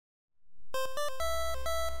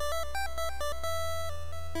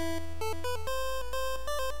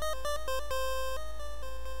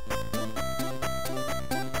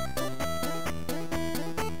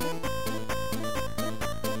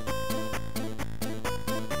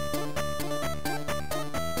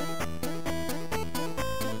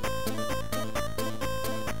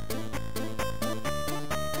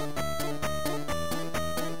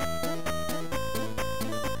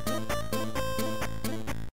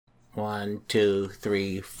1, 2,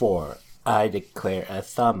 3, 4. I declare a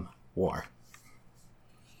thumb war.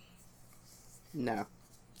 No.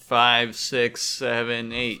 5, 6,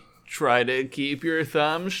 7, 8. Try to keep your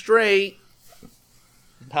thumb straight.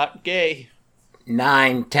 Not gay.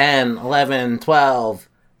 9, 10, 11, 12,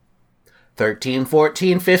 13,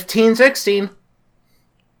 14, 15, 16.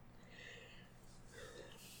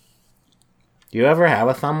 Do you ever have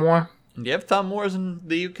a thumb war? Do you have thumb wars in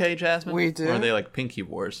the UK, Jasmine? We do. Or are they like pinky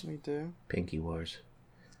wars? We do. Pinky wars.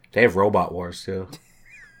 They have robot wars, too.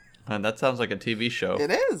 That sounds like a TV show.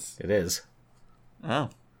 It is. It is. Oh.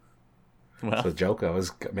 That's Well, the joke I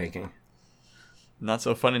was making. not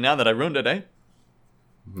so funny now that I ruined it, eh?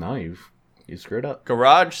 No, you screwed up.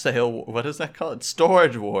 Garage sale, what is that called?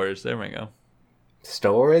 Storage wars. There we go.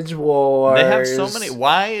 Storage wars. They have so many.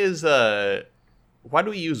 Why do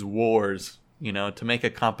we use wars, to make a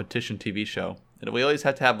competition TV show? And we always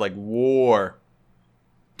have to have like war,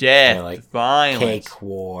 death, Yeah, like violence. Cake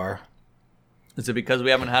war. Is it because we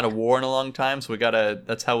haven't had a war in a long time? So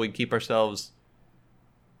that's how we keep ourselves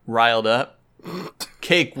riled up?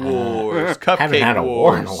 Cake wars, haven't had cupcake a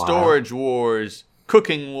war in wars, a while. storage wars,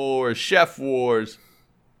 cooking wars, chef wars,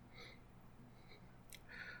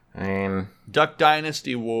 I mean, Duck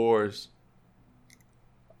Dynasty wars.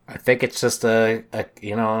 I think it's just a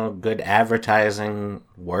good advertising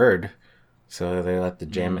word. So they like to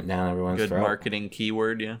jam it down everyone's Good throat. marketing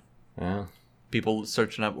keyword, yeah. Yeah. People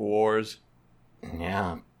searching up wars.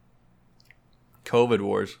 Yeah. COVID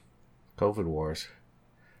wars. COVID wars.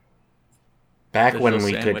 Back Digital when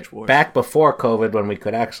we sandwich could, wars. back before COVID, when we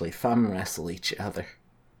could actually thumb wrestle each other.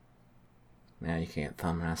 Now you can't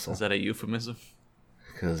thumb wrestle Is that a euphemism?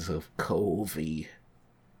 because of COVID.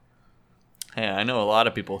 Hey, I know a lot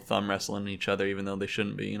of people thumb wrestling each other even though they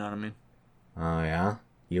shouldn't be, you know what I mean? Oh yeah,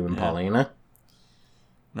 you and Yeah. Paulina.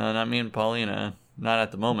 No, not me and Paulina. Not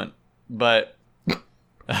at the moment. But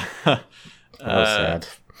That was sad.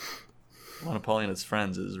 one of Paulina's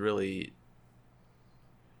friends is really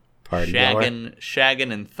Party goer.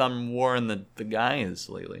 shagging and thumb warring the guys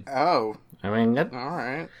lately. Oh. I mean, All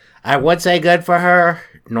right. I would say good for her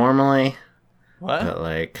normally, What? but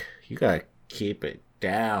like you gotta keep it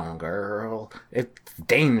down, girl. It's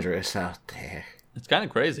dangerous out there. It's kind of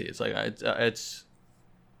crazy. It's like it's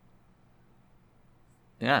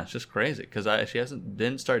yeah, it's just crazy because she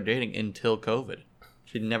didn't start dating until COVID.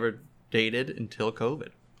 She never dated until COVID.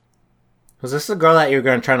 Was this the girl that you were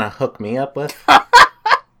gonna try to hook me up with?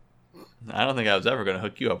 I don't think I was ever going to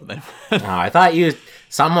hook you up with anyone. No, I thought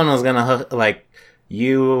someone was gonna hook, like,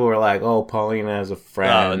 you were like, oh, Paulina is a Oh,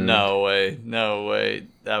 friend. no way.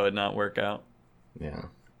 That would not work out. Yeah,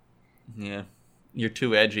 Yeah, you're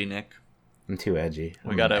too edgy, Nick. I'm too edgy.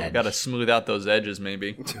 We I'm gotta an edge. gotta smooth out those edges,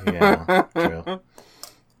 maybe. Yeah, true.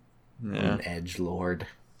 I'm Yeah, an edge lord.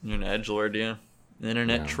 you're an edge lord, yeah.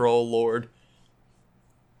 Internet Yeah. troll lord.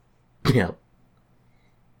 Yep.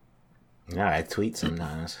 Yeah, I tweet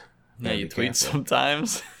sometimes. Yeah, Gotta you be tweet careful.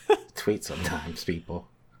 sometimes. Tweet sometimes, people.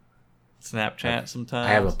 Snapchat sometimes.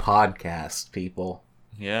 I have a podcast, people.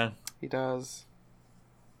 Yeah. He does.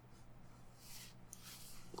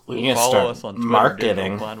 We need to Follow start us on Twitter, marketing.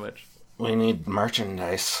 Digital Cloudwitch. We need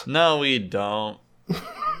merchandise. No, we don't.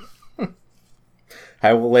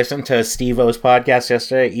 I listened to Steve-O's podcast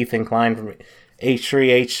yesterday. Ethan Klein from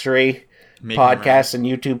H3H3 Making podcast and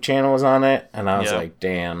YouTube channel was on it. And I was Yeah. like,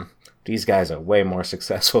 damn, these guys are way more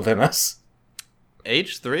successful than us.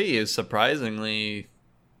 H3 is surprisingly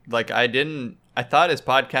like I thought his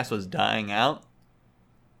podcast was dying out,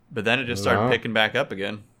 but then it just started No. picking back up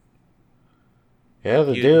again. Yeah,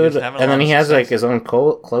 the He's dude. having a And lot then of he has like success. his own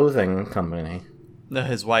clothing company. No,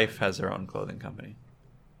 his wife has her own clothing company,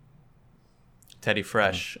 Teddy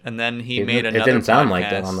Fresh, and then he It- made it another. didn't sound like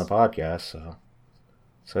that podcast. on the podcast,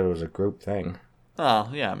 so it was a group thing.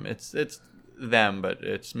 Oh yeah, it's them, but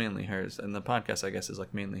it's mainly hers, and the podcast I guess is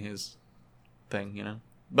like mainly his thing, you know.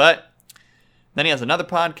 But then he has another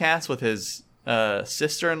podcast with his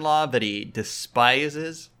sister-in-law that he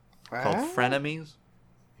despises called What? Frenemies,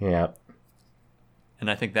 Yeah. and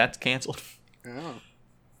I think that's canceled Oh.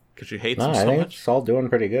 because she hates No, him I so think much. it's all doing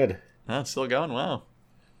pretty good, Oh, it's still going. Wow,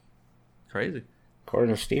 crazy.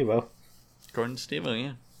 according to Steve-O. According to Steve-O,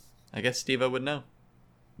 yeah. I guess Steve-O would know.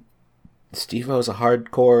 Steve-O's a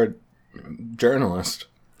hardcore journalist.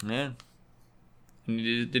 Yeah.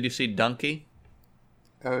 And did you see Donkey?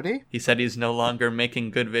 Odie? He said he's no longer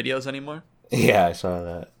making good videos anymore. Yeah, I saw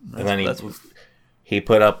that. And then That's he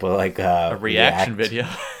put up like a reaction react. video.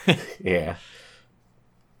 Yeah,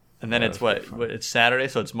 And then it's it's Saturday,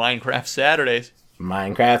 so it's Minecraft Saturdays.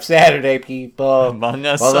 Minecraft Saturday, people. Among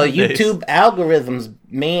Us Well, the Sundays. YouTube algorithms,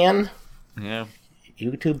 man. Yeah.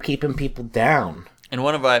 YouTube keeping people down. And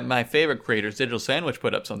one of my favorite creators, Digital Sandwich,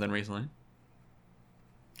 put up something recently.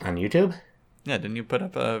 On YouTube? Yeah, didn't you put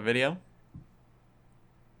up a video?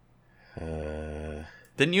 Uh,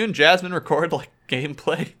 Didn't you and Jasmine record like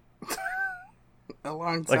gameplay? A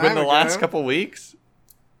long time Like in the ago. last couple weeks?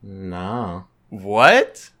 no.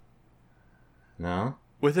 What? No?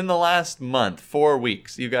 Within the last month, 4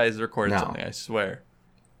 weeks, you guys recorded No. something, I swear.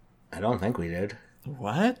 I don't think we did.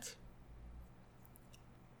 What?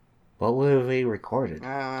 What would have we recorded?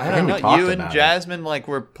 I think don't we know. talked You and about it. Jasmine like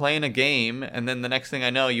were playing a game, and then the next thing I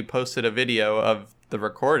know, you posted a video of the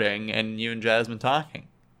recording, and you and Jasmine talking.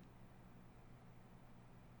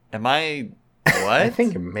 Am I what? I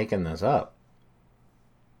think you're making this up.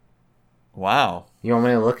 Wow, You want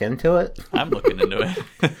me to look into it? I'm looking into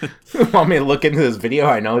it. You want me to look into this video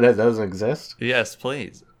I know that doesn't exist? Yes,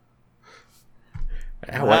 please.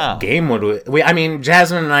 Yeah, Wow. What game would we... I mean,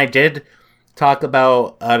 Jasmine and I did talk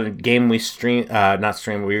about a game we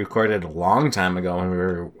we recorded a long time ago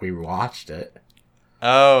when we watched it.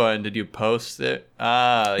 Oh, and did you post it?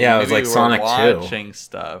 Yeah, it was maybe like you Sonic were 2. watching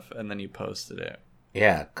stuff, and then you posted it.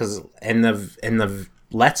 Yeah, because in the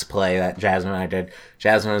Let's Play that Jasmine and I did,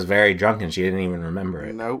 Jasmine was very drunk and she didn't even remember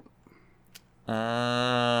it. Nope.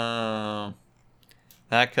 Oh,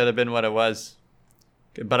 that could have been what it was.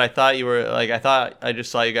 But I thought you were like, I thought I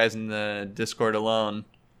just saw you guys in the Discord alone,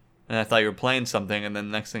 and I thought you were playing something, and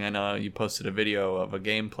then next thing I know, you posted a video of a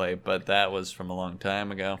gameplay, but that was from a long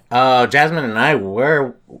time ago. Jasmine and I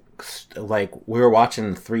were we were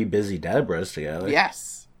watching Three Busy Debras together.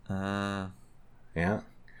 Yes. Yeah.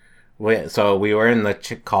 So we were in the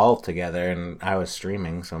call together, and I was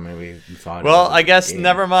streaming, so maybe you thought. Well, it was I guess game.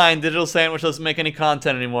 never mind. Digital Sandwich doesn't make any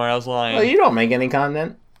content anymore. I was lying. Well, you don't make any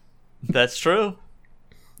content. That's true.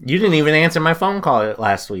 You didn't even answer my phone call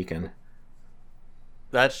last weekend.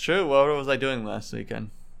 That's true. What was I doing last weekend?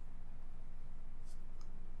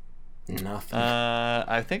 Nothing.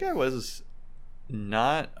 I think I was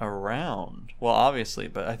not around. Well, obviously,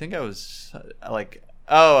 but I think I was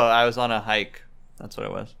I was on a hike. That's what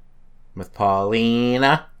it was. With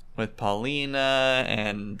Paulina. With Paulina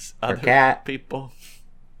and Her other cat. people.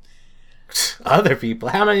 Other people.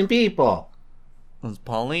 How many people? It was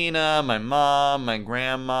Paulina, my mom, my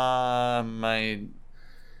grandma, my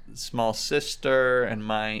small sister, and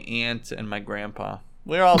my aunt and my grandpa.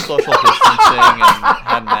 We were all social distancing and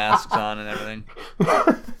had masks on and everything.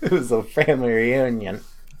 It was a family reunion.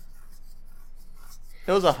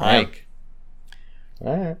 It was a hike.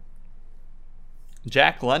 All right.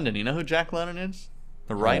 Jack London. You know who Jack London is?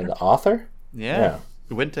 The writer? The author? Yeah.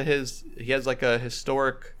 We went to he has like a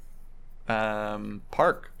historic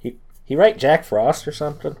park. He write Jack Frost or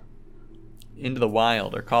something? Into the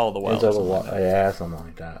Wild or Call of the Wild. Into or the something like that. Yeah, something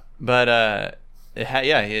like that. But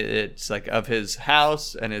it's like of his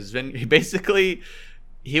house and his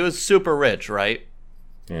he was super rich, right?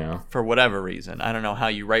 Yeah. For whatever reason. I don't know how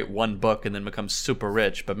you write one book and then become super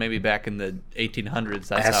rich, but maybe back in the 1800s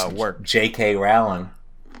that's how it worked. J.K. Rowling.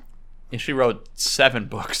 And she wrote 7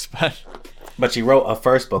 books, but But she wrote a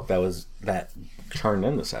first book that turned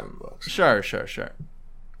into 7 books. sure.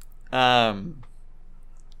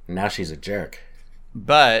 Now she's a jerk.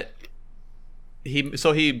 But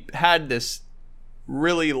he had this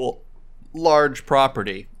really large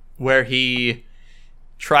property where he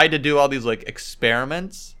tried to do all these like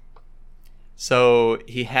experiments. So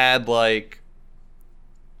he had like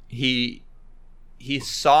he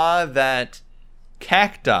saw that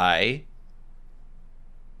cacti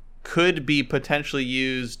could be potentially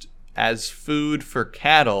used as food for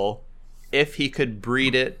cattle if he could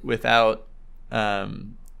breed it without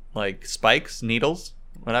like spikes, needles,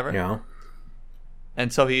 whatever. Yeah.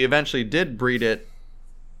 And so he eventually did breed it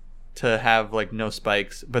to have like no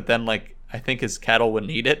spikes, but then like I think his cattle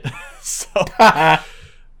wouldn't eat it. so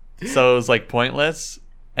it was like pointless.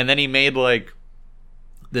 And then he made like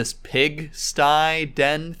this pig sty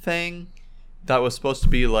den thing that was supposed to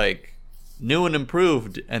be like new and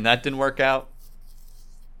improved, and that didn't work out.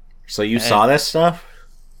 So you saw this stuff?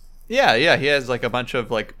 Yeah, he has like a bunch of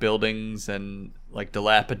like buildings and like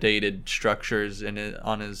dilapidated structures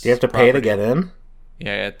on his. Do you have to pay to property. get in?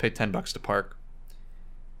 Yeah, you have to pay $10 to park.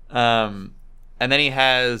 And then he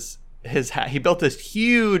has he built this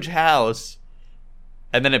huge house,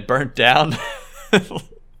 and then it burnt down.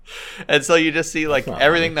 And so you just see like That's not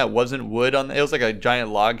everything that wasn't wood it was like a giant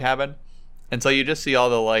log cabin, and so you just see all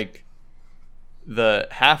the like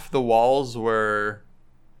half the walls were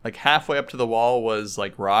like halfway up to the wall was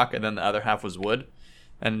like rock, and then the other half was wood,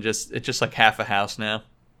 and it's just like half a house now.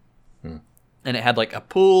 And it had like a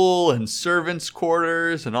pool and servants'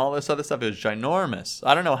 quarters and all this other stuff. It was ginormous.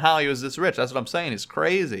 I don't know how he was this rich. That's what I'm saying. It's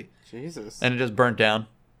crazy. Jesus. And it just burnt down.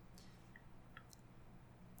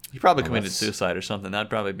 He probably committed suicide or something. That'd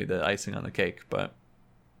probably be the icing on the cake. But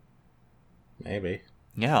maybe.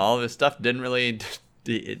 Yeah, all of his stuff didn't really...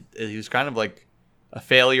 He was kind of like a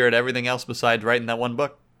failure at everything else besides writing that one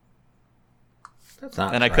book. That's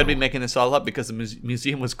not and true. I could be making this all up because the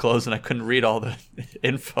museum was closed and I couldn't read all the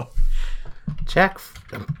info. Jack...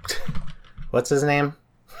 What's his name?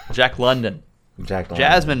 Jack London. Jack London.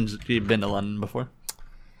 Jasmine's been to London before.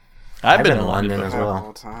 I've been to London as well.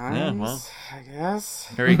 Several times, Yeah, well. I guess.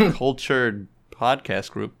 Very cultured podcast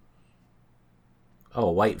group. Oh,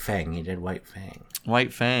 White Fang. He did White Fang.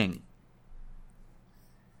 White Fang.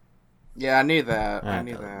 Yeah, I knew that. I That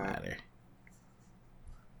knew doesn't that. matter.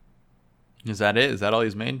 Is that it? Is that all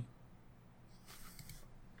he's made?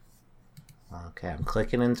 Okay, I'm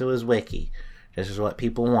clicking into his wiki. This is what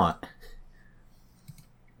people want.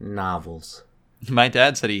 Novels. My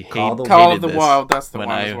dad said he Call hated Call of the this Wild, that's the when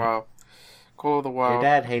one as well. Call of the Your Wild.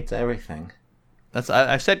 dad hates everything.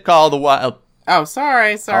 I said Call of the Wild. Oh,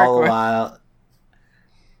 sorry. All the Gwen. while.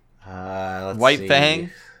 Let's White see. Fang?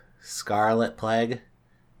 Scarlet Plague,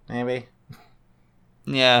 maybe.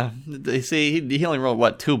 Yeah. You see, he only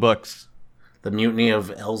wrote, 2 books? The Mutiny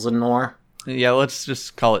of Elsinore. Yeah, let's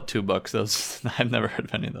just call it 2 books. Those I've never heard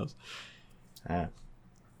of any of those.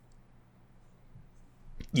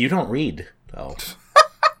 You don't read, though.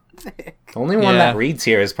 The only one Yeah. that reads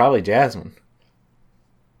here is probably Jasmine.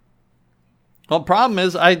 Well, problem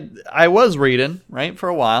is, I was reading, right, for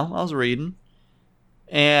a while. I was reading.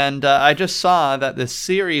 And I just saw that this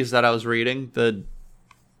series that I was reading, the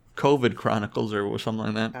COVID Chronicles or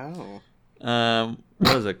something like that. Oh.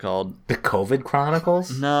 What is it called? The COVID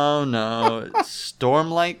Chronicles? No.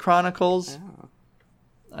 Stormlight Chronicles. Oh.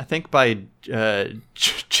 I think by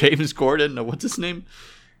James Gordon. No, what's his name?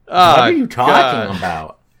 What are you talking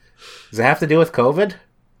about? Does it have to do with COVID?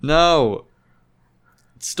 No.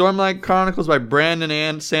 Stormlight Chronicles by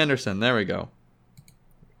Brandon Sanderson. There we go.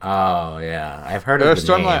 Oh, yeah. I've heard Or of the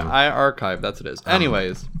Stormlight name. Archive. That's what it is.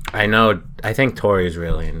 Anyways. I know. I think Tori's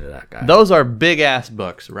really into that guy. Those are big ass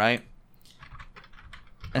books, right?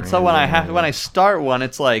 And so when I start one,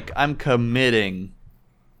 it's like I'm committing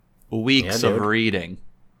weeks Yeah, of dude. reading.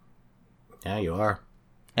 Yeah, you are.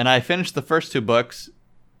 And I finished the first 2 books,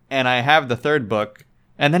 and I have the 3rd book,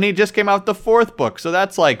 and then he just came out with the 4th book. So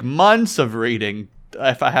that's like months of reading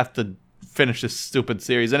if I have to finish this stupid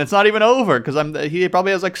series, and it's not even over because he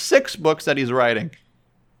probably has like 6 books that he's writing.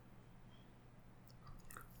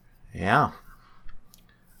 Yeah.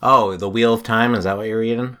 Oh, The Wheel of Time, is that what you're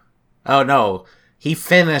reading? Oh, no. He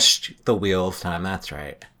finished The Wheel of Time, that's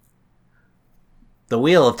right. The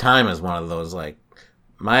Wheel of Time is one of those, like,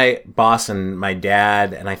 my boss and my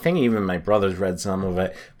dad, and I think even my brothers read some of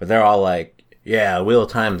it, but they're all like, yeah, Wheel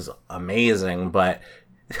of Time's amazing, but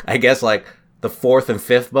I guess, like, the 4th and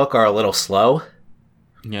 5th book are a little slow.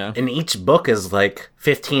 Yeah. And each book is, like,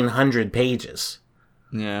 1,500 pages.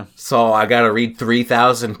 Yeah. So I gotta read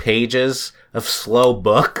 3,000 pages of slow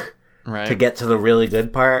book Right. to get to the really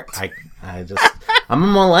good part. I'm a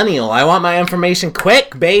millennial. I want my information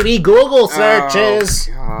quick, baby. Google searches.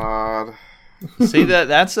 Oh, God. See,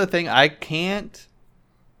 that's the thing. I can't.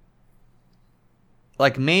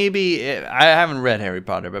 Like, maybe I haven't read Harry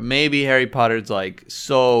Potter, but maybe Harry Potter's like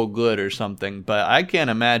so good or something. But I can't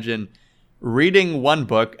imagine reading one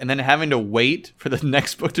book and then having to wait for the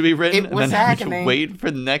next book to be written, It and was then having agony. to wait for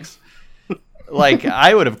the next. Like,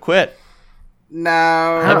 I would have quit. No.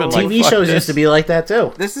 I've been like, TV fuck shows this. used to be like that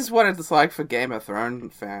too. This is what it's like for Game of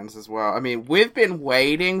Thrones fans as well. I mean, we've been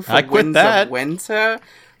waiting for I quit Winds that. of Winter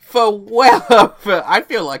for well over... I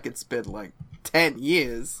feel like it's been like 10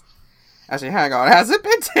 years. Actually, hang on. Has it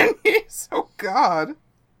been 10 years? Oh, God.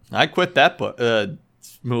 I quit that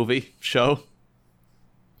movie show.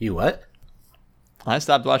 You what? I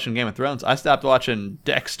stopped watching Game of Thrones. I stopped watching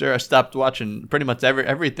Dexter. I stopped watching pretty much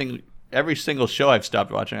everything. Every single show I've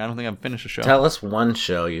stopped watching. I don't think I've finished a show. Tell us one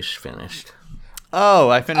show you finished. Oh,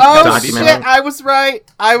 I finished. Oh, Documentary. shit.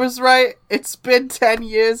 I was right. It's been 10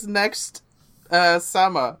 years next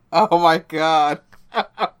summer. Oh, my God.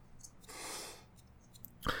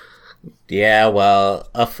 Yeah, well,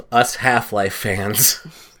 us Half-Life fans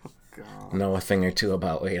God. know a thing or two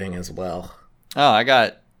about waiting as well. Oh,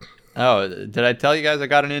 did I tell you guys I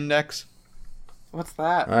got an index? What's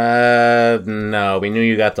that? No, we knew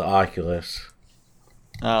you got the Oculus.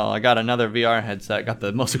 Oh, I got another VR headset. I got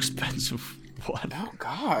the most expensive one. Oh,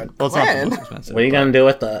 God. Well, it's not the Glenn. most expensive. What are you but- gonna do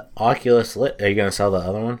with the Oculus Lit? Are you gonna sell the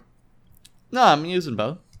other one? No, I'm using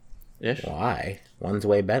both. Ish. Why? One's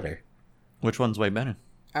way better. Which one's way better?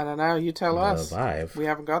 I don't know. You tell The us. Vive. We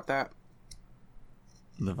haven't got that.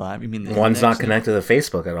 The Vive? You mean the One's not index? connected to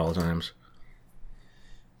Facebook at all times.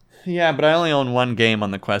 Yeah, but I only own one game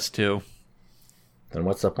on the Quest 2. Then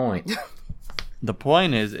what's the point? The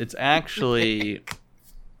point is, it's actually...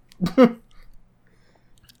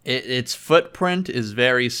 its footprint is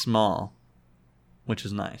very small, which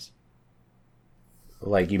is nice.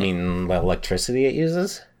 Like, you mean the electricity it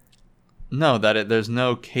uses? No, there's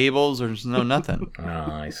no cables, there's no nothing. Oh,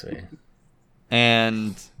 I see.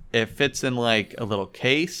 And it fits in like a little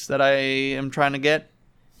case that I am trying to get.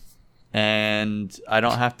 And I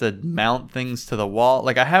don't have to mount things to the wall.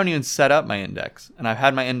 Like, I haven't even set up my index. And I've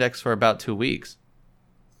had my index for about 2 weeks.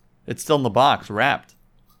 It's still in the box, wrapped.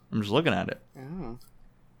 I'm just looking at it. Oh.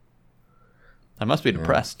 I must be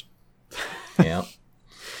depressed. Yep.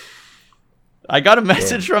 I got a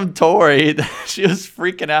message from Tori. She was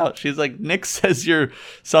freaking out. She's like, Nick says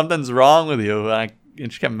something's wrong with you. And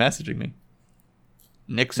she kept messaging me.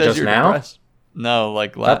 Nick says Just you're now? depressed. No,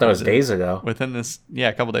 like I thought that was days ago. within this. Yeah,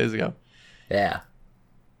 a couple days ago. Yeah.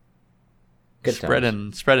 Good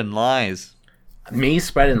times. Spreading lies, Me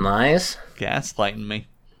spreading lies? gaslighting me.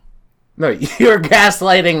 No, you're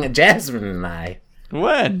gaslighting Jasmine and I.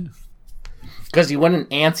 When? Because you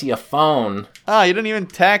wouldn't answer your phone, Oh, you didn't even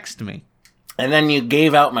text me. and then you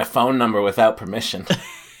gave out my phone number without permission.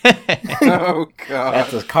 Oh, God.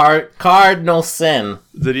 That's a cardinal sin.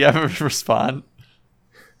 Did you ever respond?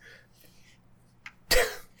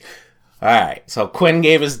 Alright, so Quinn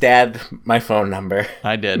gave his dad my phone number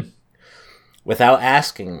I did. without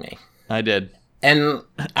asking me. I did. And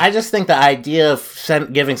I just think the idea of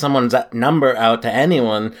giving someone's number out to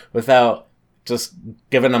anyone without just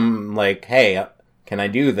giving them, like, hey, can I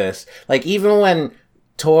do this? Like, even when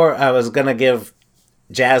I was going to give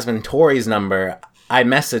Jasmine Tori's number, I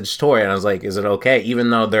messaged Tori and I was like, is it okay?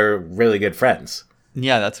 Even though they're really good friends.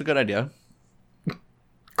 Yeah, that's a good idea.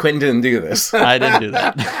 Quinn didn't do this. I didn't do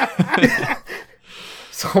that.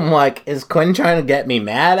 So I'm like, is Quinn trying to get me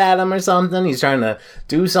mad at him or something? He's trying to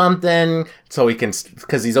do something so he can,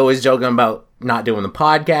 because he's always joking about not doing the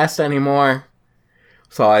podcast anymore.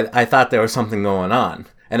 So I thought there was something going on.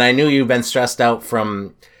 And I knew you've been stressed out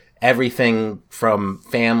from everything from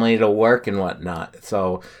family to work and whatnot.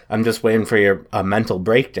 So I'm just waiting for a mental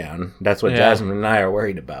breakdown. That's what Yeah. Jasmine and I are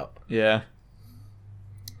worried about. Yeah.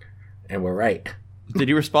 And we're right. Did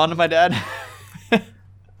you respond to my dad?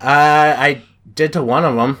 I did to one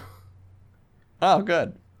of them. Oh,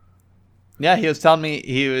 good. Yeah, he was telling me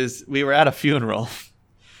we were at a funeral.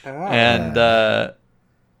 Oh. And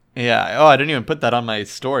yeah, I didn't even put that on my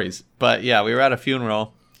stories. But yeah, we were at a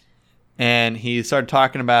funeral and he started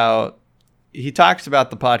talking about he talks about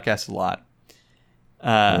the podcast a lot.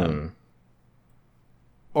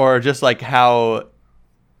 Or just like how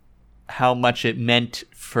much it meant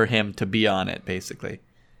for him to be on it, basically.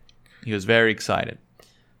 He was very excited.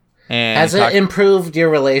 And Has it improved your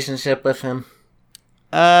relationship with him?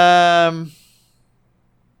 I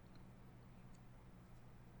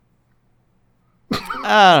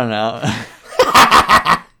don't know.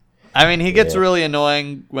 I mean, he gets really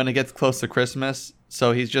annoying when it gets close to Christmas,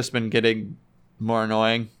 so he's just been getting more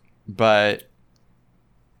annoying, but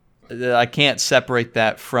I can't separate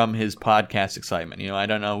that from his podcast excitement. You know, I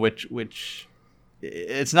don't know which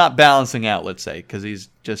it's not balancing out, let's say, because he's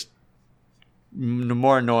just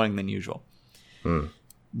more annoying than usual.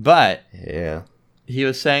 But Yeah. he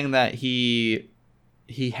was saying that he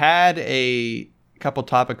had a couple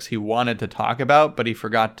topics he wanted to talk about, but he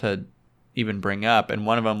forgot to even bring up, and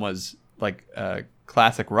one of them was like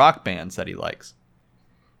classic rock bands that he likes.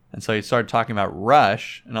 And so he started talking about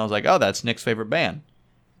Rush, and I was like, oh, that's Nick's favorite band.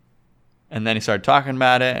 And then he started talking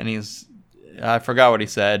about it, and I forgot what he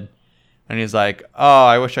said, and he's like, oh,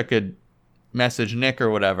 I wish I could message Nick or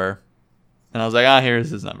whatever. And I was like, here's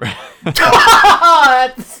his number.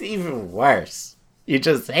 That's even worse. You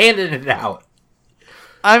just handed it out.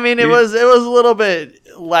 I mean, it was a little bit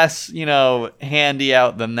less, handy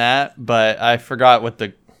out than that, but I forgot what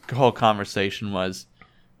the whole conversation was.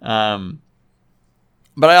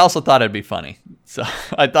 But I also thought it'd be funny, so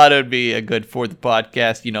I thought it would be a good for the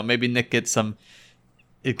podcast. Maybe Nick gets some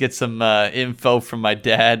info from my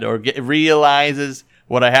dad, or realizes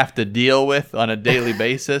what I have to deal with on a daily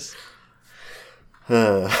basis.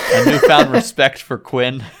 A newfound respect for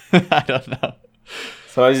Quinn. I don't know.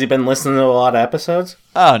 So has he been listening to a lot of episodes?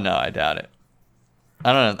 Oh no, I doubt it.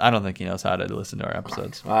 I don't think he knows how to listen to our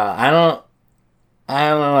episodes. I don't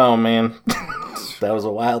know, man. That was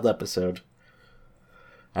a wild episode.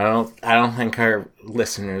 I don't think our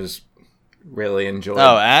listeners really enjoyed.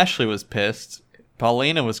 Oh, Ashley was pissed.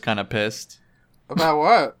 Paulina was kind of pissed. About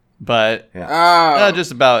what? but Oh.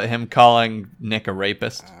 just about him calling Nick a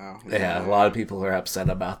rapist. Oh, Yeah, a lot of people are upset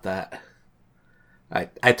about that.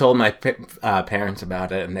 I told my parents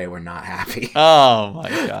about it, and they were not happy. Oh my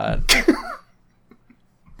god.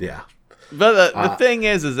 Yeah. But the thing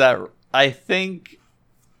is that I think,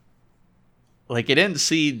 like, it didn't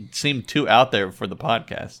seem too out there for the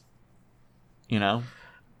podcast. You know?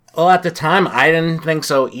 Well, at the time, I didn't think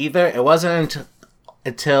so either. It wasn't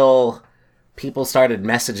until people started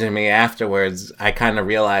messaging me afterwards, I kind of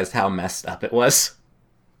realized how messed up it was.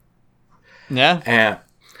 Yeah.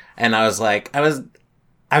 And I was like, I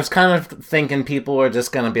was kind of thinking people were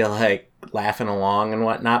just gonna be like laughing along and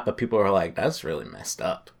whatnot, but people were like, "That's really messed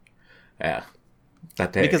up." Yeah.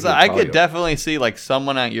 Because I could definitely see, like,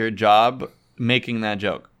 someone at your job making that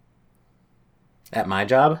joke. At my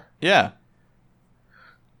job? Yeah.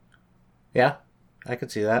 Yeah, I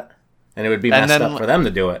could see that. And it would be messed up for them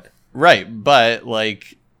to do it. Right, but,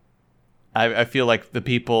 like, I feel like the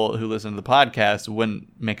people who listen to the podcast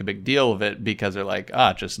wouldn't make a big deal of it because they're like,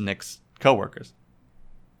 just Nick's coworkers.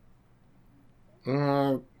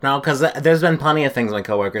 No, because there's been plenty of things my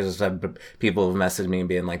coworkers have said, people have messaged me and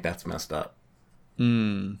being like, "That's messed up."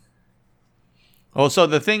 Well, so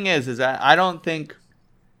the thing is that I don't think,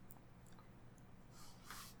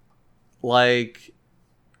 like,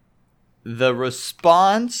 the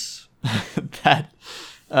response that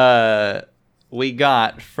we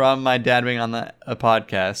got from my dad being on a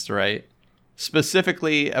podcast, right,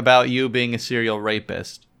 specifically about you being a serial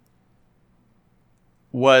rapist,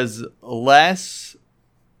 was less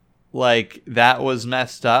like that was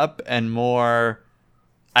messed up and more,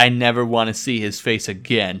 I never want to see his face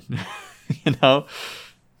again. You know?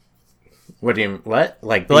 What do you, what?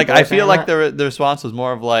 Like I feel like the response was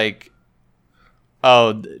more of like,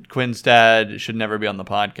 oh, Quinn's dad should never be on the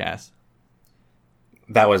podcast.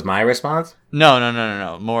 That was my response?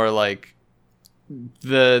 No. More like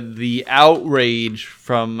the outrage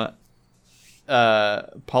from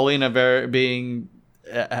Paulina being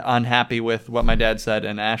unhappy with what my dad said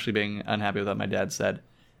and Ashley being unhappy with what my dad said.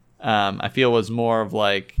 I feel was more of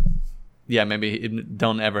like, yeah, maybe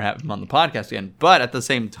don't ever have him on the podcast again. But at the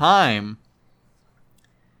same time,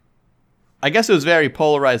 I guess it was a very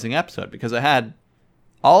polarizing episode because I had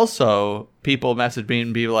also people message me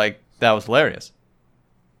and be like, that was hilarious.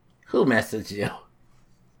 Who messaged you?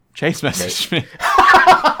 Chase messaged me.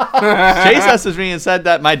 Chase messaged me and said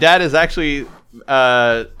that my dad is actually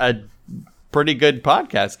a pretty good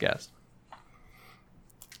podcast guest.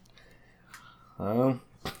 Well,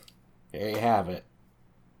 there you have it.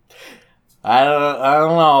 I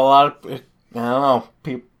don't know. I don't know.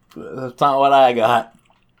 People, that's not what I got.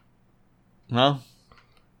 Well,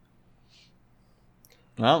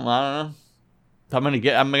 I don't know. I'm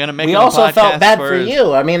gonna make. We it a also podcast felt bad for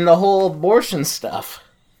you. I mean, the whole abortion stuff.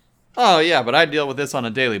 Oh yeah, but I deal with this on a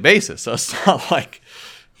daily basis, so it's not like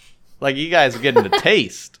you guys are getting a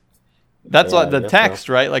taste. That's what the text,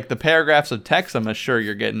 right? Like the paragraphs of text, I'm sure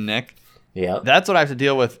you're getting, Nick. Yeah. That's what I have to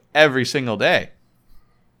deal with every single day.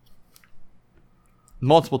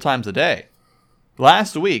 Multiple times a day.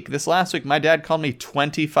 This last week, my dad called me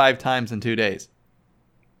 25 times in 2 days.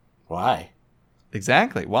 Why?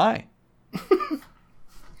 Exactly. Why?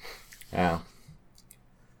 Yeah.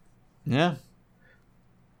 Yeah.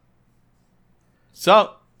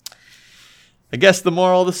 So, I guess the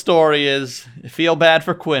moral of the story is feel bad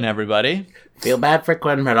for Quinn, everybody. Feel bad for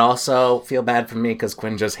Quinn, but also feel bad for me because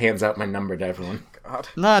Quinn just hands out my number to everyone. God.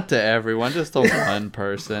 Not to everyone, just to one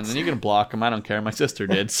person. And you can block him. I don't care. My sister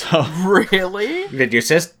did, so. Really? Did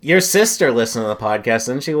your sister listen to the podcast?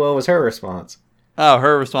 Didn't she? What was her response? Oh,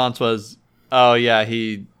 her response was, oh, yeah,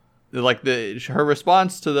 her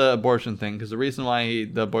response to the abortion thing, because the reason why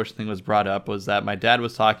the abortion thing was brought up was that my dad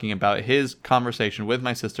was talking about his conversation with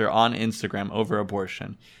my sister on Instagram over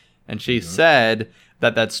abortion. And she said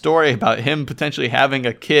that story about him potentially having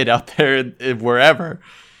a kid out there wherever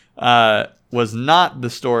was not the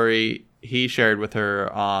story he shared with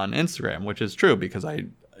her on Instagram, which is true because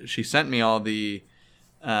she sent me all the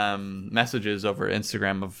messages over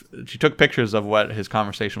Instagram she took pictures of what his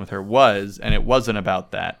conversation with her was, and it wasn't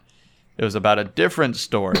about that. It was about a different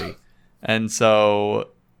story. And so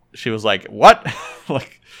she was like, what?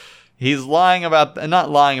 Like, he's lying about,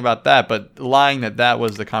 not lying about that, but lying that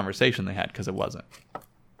was the conversation they had, because it wasn't.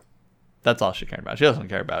 That's all she cared about. She doesn't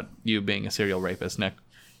care about you being a serial rapist, Nick.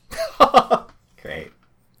 Great.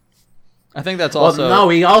 I think that's also... Well,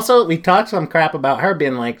 no, we talked some crap about her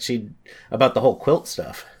being like, about the whole quilt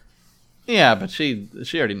stuff. Yeah, but she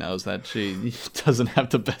already knows that she doesn't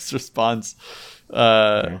have the best response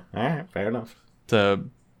Yeah. All right, fair enough. to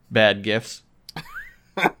bad gifts.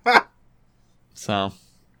 So,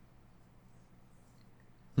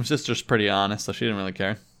 My sister's pretty honest, so she didn't really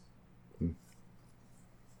care.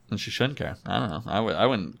 And she shouldn't care. I don't know. I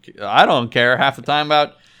wouldn't. I don't care half the time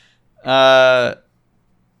about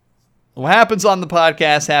what happens on the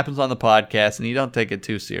podcast, and you don't take it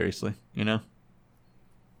too seriously, you know?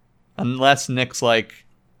 Unless Nick's like,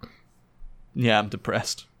 yeah, I'm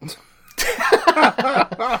depressed.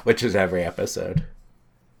 Which is every episode.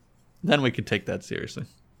 Then we could take that seriously.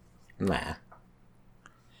 Nah.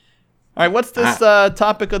 All right, what's this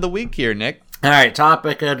topic of the week here, Nick? All right,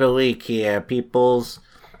 topic of the week here, peoples.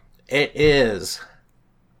 It is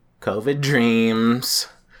COVID dreams.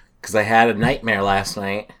 Because I had a nightmare last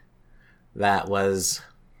night that was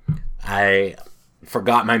I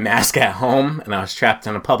forgot my mask at home and I was trapped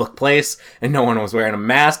in a public place and no one was wearing a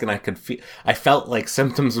mask and I felt like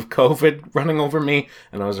symptoms of COVID running over me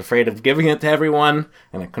and I was afraid of giving it to everyone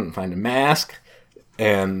and I couldn't find a mask.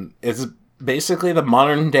 And it's basically the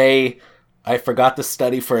modern day I forgot to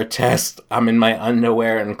study for a test, I'm in my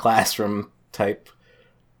underwear in classroom type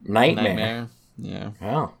nightmare. Yeah.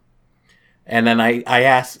 Oh. And then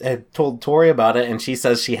I told Tori about it, and she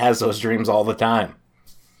says she has those dreams all the time.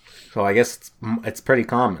 So I guess it's pretty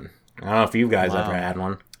common. I don't know if you guys ever had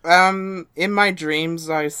one. In my dreams,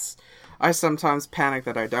 I sometimes panic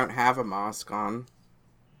that I don't have a mask on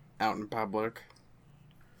out in public.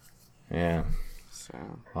 Yeah.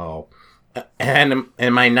 So. Oh. And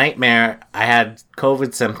in my nightmare, I had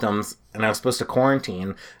COVID symptoms, and I was supposed to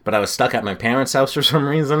quarantine, but I was stuck at my parents' house for some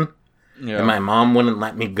reason. Yeah. And my mom wouldn't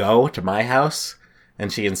let me go to my house,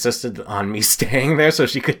 and she insisted on me staying there so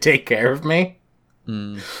she could take care of me.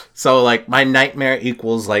 Mm. So, like, my nightmare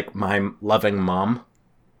equals, like, my loving mom.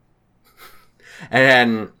 And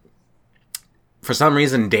then, for some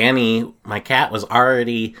reason, Danny, my cat, was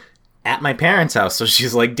already at my parents' house. So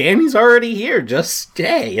she's like, Danny's already here, just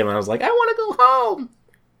stay. And I was like, I want to go home.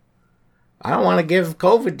 I don't want to give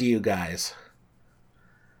COVID to you guys.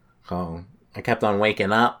 So I kept on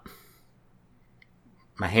waking up.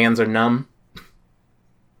 My hands are numb.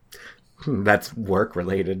 That's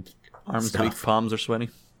work-related Arms stuff. weak, palms are sweaty.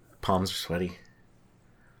 Palms are sweaty.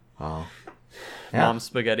 Oh. Mom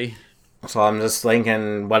spaghetti. So I'm just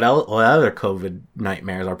thinking, what other COVID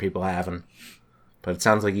nightmares are people having? But it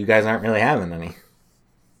sounds like you guys aren't really having any.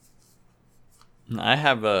 I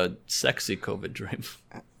have a sexy COVID dream.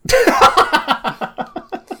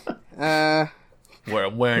 Where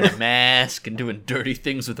I'm wearing a mask and doing dirty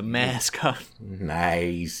things with a mask on.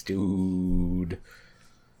 Nice, dude.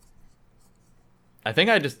 I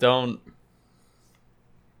think I just don't...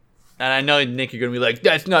 And I know, Nick, you're going to be like,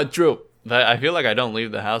 that's not true. But I feel like I don't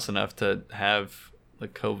leave the house enough to have the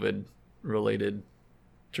COVID-related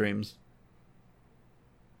dreams.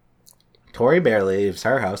 Tori barely leaves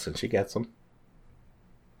her house and she gets them.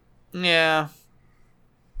 Yeah.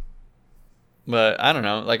 But I don't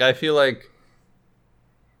know. Like, I feel like...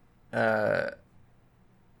 I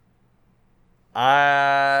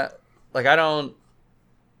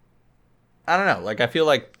don't know. Like, I feel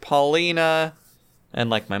like Paulina and,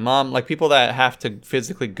 like, my mom, like, people that have to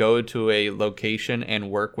physically go to a location and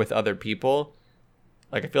work with other people,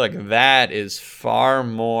 like, I feel like that is far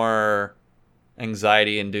more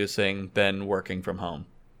anxiety-inducing than working from home.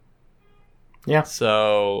 Yeah.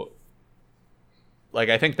 So, like,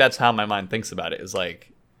 I think that's how my mind thinks about it, is like,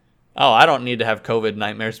 oh, I don't need to have COVID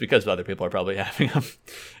nightmares because other people are probably having them.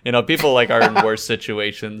 You know, people, like, are in worse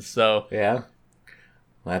situations, so... Yeah.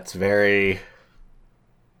 That's very...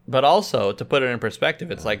 But also, to put it in perspective,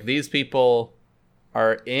 it's like these people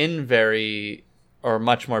are in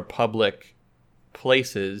much more public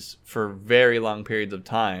places for very long periods of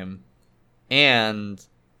time. And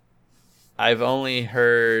I've only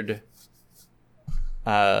heard,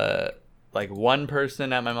 like, one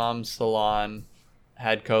person at my mom's salon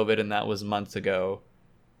had COVID, and that was months ago.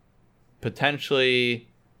 Potentially,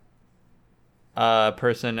 a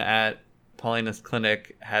person at Paulina's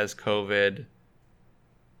clinic has COVID.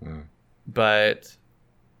 But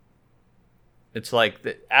it's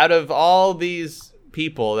like, out of all these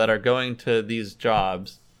people that are going to these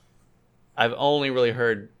jobs, I've only really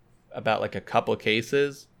heard about, like, a couple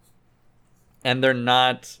cases, and they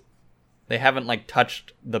haven't, like,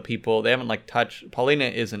 touched the people. They haven't, like, Paulina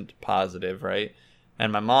isn't positive, right?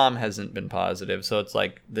 And my mom hasn't been positive. So it's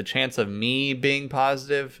like the chance of me being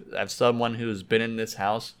positive, of someone who's been in this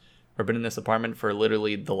house or been in this apartment for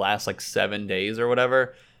literally the last, like, 7 days or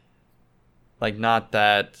whatever, like, not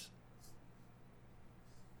that...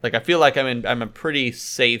 Like, I feel like I'm a pretty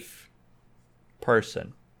safe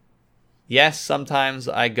person. Yes, sometimes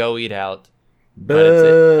I go eat out.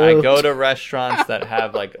 But I go to restaurants that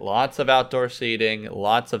have, like, lots of outdoor seating,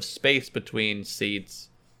 lots of space between seats,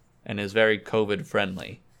 and is very COVID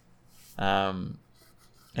friendly. And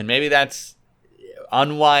maybe that's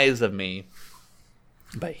unwise of me,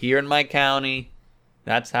 but here in my county,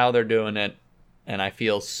 that's how they're doing it, and I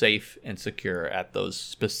feel safe and secure at those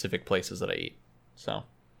specific places that I eat. So,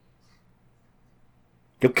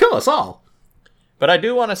 You'll kill us all. but I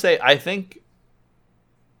do want to say, I think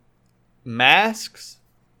masks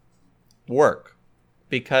work,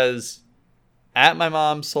 because at my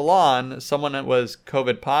mom's salon, someone was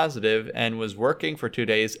COVID positive and was working for 2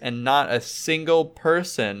 days, and not a single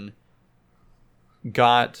person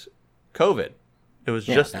got COVID. It was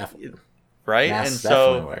just definitely. right, Masks and so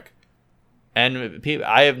definitely work. and people,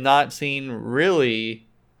 I have not seen really,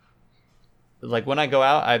 like when I go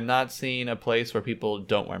out, I've not seen a place where people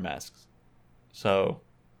don't wear masks. So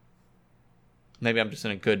maybe I'm just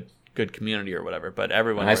in a good community or whatever. But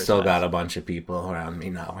everyone. I wears still got masks. a bunch of people around me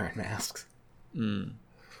not wearing masks.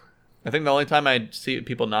 I think the only time I see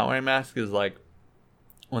people not wearing masks is like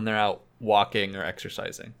when they're out walking or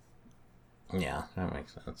exercising, Yeah, that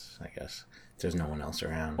makes sense. I guess there's no one else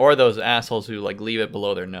around. or those assholes who like leave it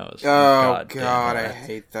below their nose. Oh damn. God, I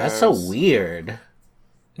hate those. That's so weird.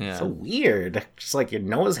 Yeah, So weird. Just like your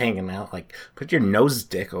nose hanging out. Like, put your nose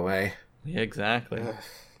dick away. yeah, exactly.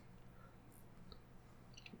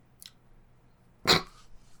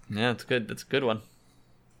 Yeah, it's good. That's a good one.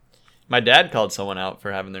 My dad called someone out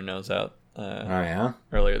for having their nose out Oh yeah,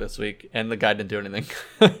 earlier this week, and the guy didn't do anything.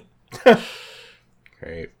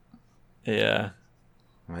 great. Yeah,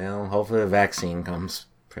 Well, hopefully the vaccine comes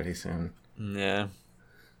pretty soon. yeah.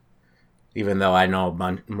 Even though I know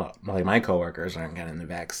like my coworkers aren't getting the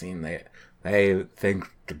vaccine, they think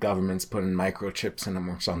the government's putting microchips in them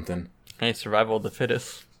or something. Hey, survival of the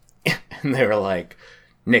fittest. And they were like,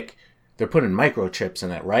 "Nick, they're putting microchips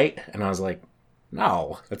in it, right?" And I was like,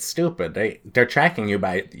 "No, that's stupid. They're tracking you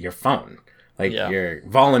by your phone. Like Yeah. you're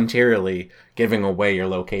voluntarily giving away your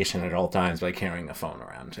location at all times by carrying a phone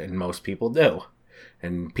around, and most people do.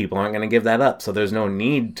 And people aren't going to give that up, so there's no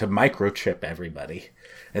need to microchip everybody."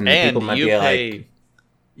 And the And people might you be pay like,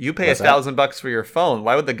 you pay What's that? $1,000 for your phone.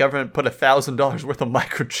 Why would the government put $1,000 worth of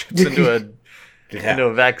microchips into a yeah. into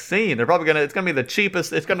a vaccine? They're probably it's gonna be the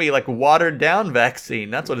cheapest. It's gonna be like watered down vaccine.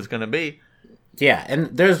 That's what it's gonna be. Yeah,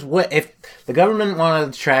 and if the government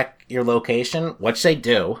wanted to track your location, which they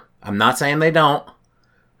do. I'm not saying they don't.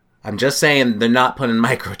 I'm just saying they're not putting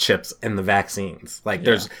microchips in the vaccines. Like,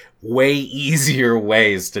 there's way easier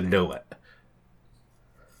ways to do it.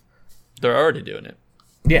 They're already doing it.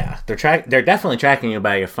 Yeah, they're definitely tracking you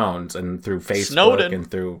by your phones and through Facebook Snowden. and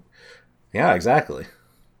through. Yeah, exactly.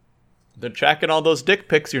 They're tracking all those dick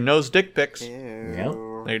pics, your nose dick pics.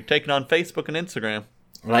 Ew. They're taking on Facebook and Instagram.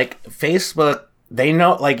 Like, Facebook, they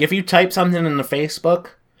know, like, if you type something in the Facebook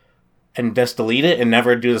and just delete it and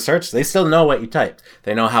never do the search, they still know what you typed.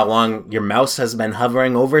 They know how long your mouse has been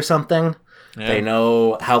hovering over something. Yeah. They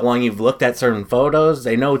know how long you've looked at certain photos.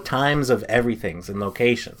 They know times of everything and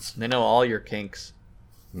locations. They know all your kinks.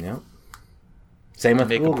 Yep. Same with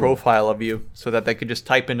Make Google. a profile of you so that they could just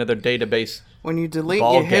type into their database When you delete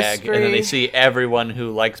ball your gag, history, and then they see everyone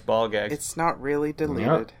who likes ball gags. it's not really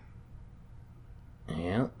deleted.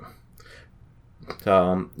 Yeah.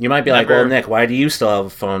 So you might be like, Never- "Well, Nick, why do you still have a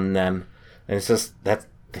phone then?" And it's just that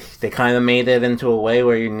they kind of made it into a way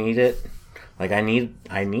where you need it. Like, I need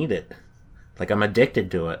it. Like, I'm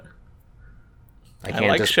addicted to it. I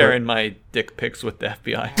like sharing my dick pics with the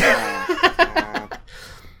FBI.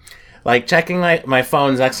 Like, checking my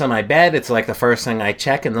phone's next to my bed. It's like the first thing I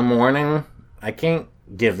check in the morning. I can't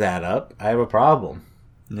give that up. I have a problem.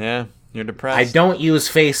 Yeah, you're I depressed. don't use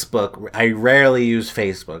Facebook. I rarely use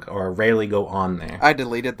Facebook, or rarely go on there. I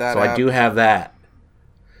deleted that So app. I do have that.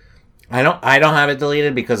 I don't have it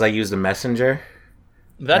deleted because I use the Messenger.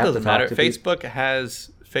 That have doesn't to talk matter. to Facebook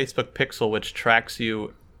has Facebook Pixel, which tracks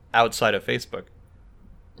you outside of Facebook.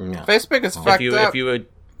 Yeah. Facebook is fucked up. If you would,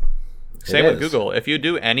 same with is. Google. If you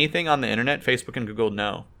do anything on the internet, Facebook and Google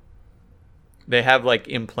know. They have like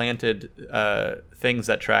implanted things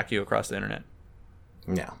that track you across the internet.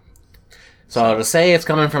 Yeah. So to say it's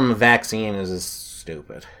coming from a vaccine is just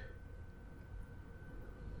stupid.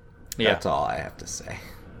 Yeah, That's all I have to say.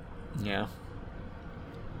 yeah,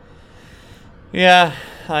 yeah.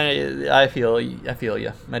 I feel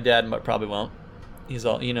you. My dad probably won't. He's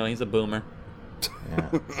he's a boomer. Yeah.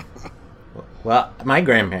 Well, my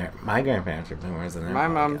grandparents are boomers, and they're My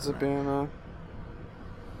probably mom's a getting it. boomer.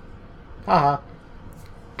 Haha.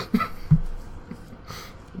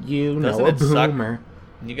 You know Doesn't a it suck? boomer.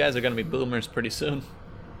 You guys are gonna be boomers pretty soon.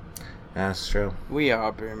 That's true. We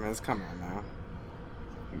are boomers. Come on now.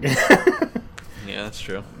 Yeah, that's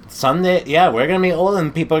true. Someday, yeah, we're gonna be old,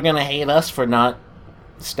 and people are gonna hate us for not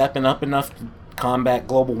stepping up enough to combat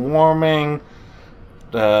global warming,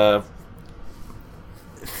 the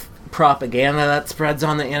propaganda that spreads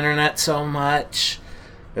on the internet so much.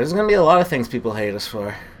 There's going to be a lot of things people hate us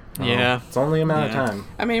for. Yeah. It's only a matter of time.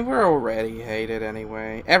 I mean, we're already hated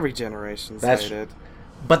anyway. Every generation's That's- hated.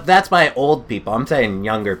 But that's by old people. I'm saying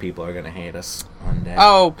younger people are going to hate us one day.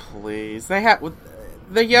 Oh, please. They have...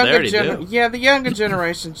 The younger already do. Yeah, the younger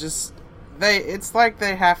generation just... It's like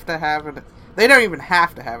they have to have an... They don't even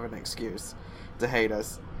have to have an excuse to hate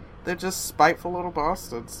us. They're just spiteful little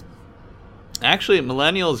bastards. Actually,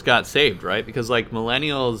 millennials got saved, right? Because, like,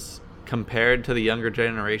 millennials, compared to the younger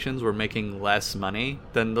generations, were making less money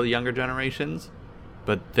than the younger generations.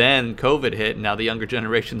 But then COVID hit, and now the younger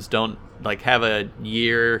generations don't, like, have a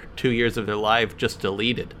year, 2 years of their life just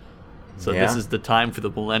deleted. So Yeah. this is the time for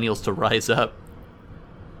the millennials to rise up.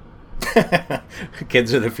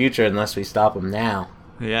 Kids are the future unless we stop them now.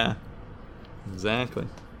 Yeah. Exactly.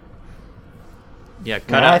 Yeah,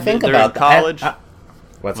 cut When out. I think they're about in college.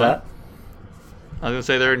 What's What? that? I was gonna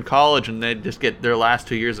say they're in college and they just get their last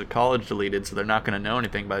 2 years of college deleted, so they're not gonna know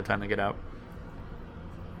anything by the time they get out.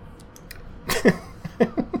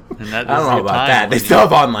 And that I don't know about that. They still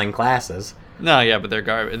have online classes. No, yeah, but they're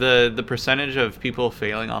garbage. The percentage of people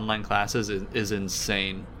failing online classes is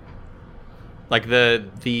insane. Like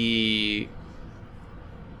the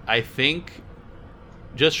I think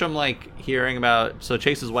just from like hearing about, so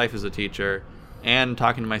Chase's wife is a teacher and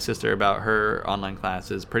talking to my sister about her online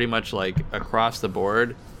classes, pretty much like across the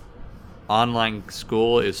board, online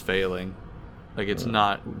school is failing. Like it's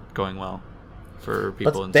not going well for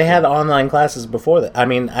people in But they school. had online classes before that. I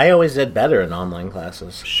mean, I always did better in online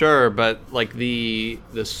classes. Sure, but like the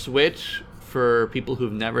switch for people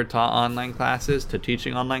who've never taught online classes to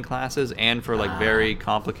teaching online classes, and for like very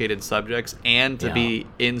complicated subjects, and to Yeah. be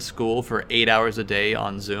in school for 8 hours a day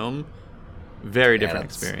on Zoom, very different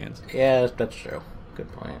that's- experience. Yeah, that's true.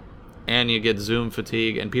 Good point. And you get Zoom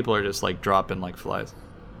fatigue, and people are just like dropping like flies.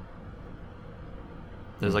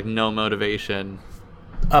 There's like no motivation.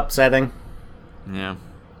 Upsetting. Yeah.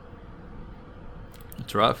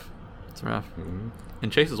 It's rough. It's rough. In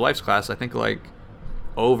Chase's wife's class, I think like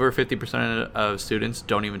over 50% of students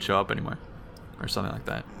don't even show up anymore, or something like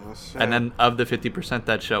that. Oh, shit. And then of the 50%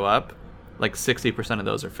 that show up, like 60% of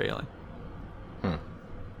those are failing. Hmm.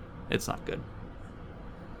 It's not good.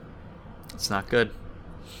 It's not good.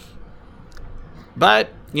 But,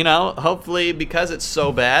 you know, hopefully because it's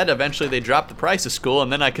so bad, eventually they drop the price of school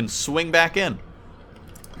and then I can swing back in.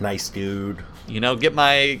 Nice dude. You know, get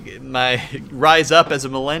my rise up as a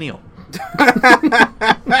millennial.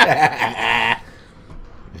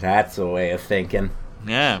 That's a way of thinking.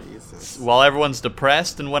 Yeah. Jesus. While everyone's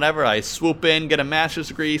depressed and whatever, I swoop in, get a master's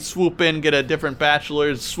degree, swoop in, get a different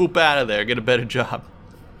bachelor's, swoop out of there, get a better job.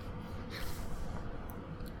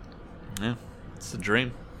 Yeah, it's a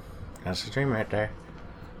dream. That's the dream right there.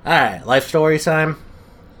 Alright, life story time.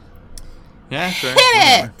 Yeah, sure.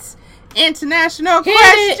 Hit it! International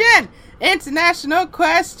question! International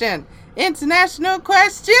question! International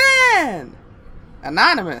question!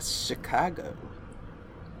 Anonymous, Chicago.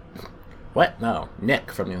 What? No.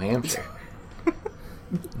 Nick from New Hampshire.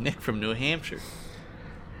 Nick from New Hampshire.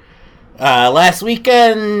 Last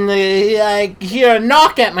weekend, I hear a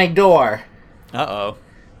knock at my door. Uh-oh.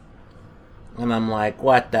 And I'm like,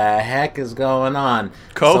 what the heck is going on?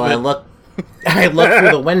 COVID. So I look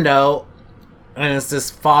through the window, and it's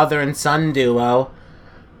this father and son duo,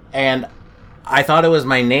 and I thought it was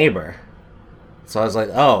my neighbor. So I was like,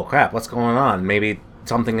 oh crap, what's going on? Maybe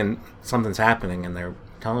something's happening, and they're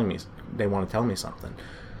telling me, they want to tell me something.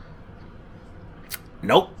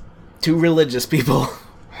 Nope. Two religious people.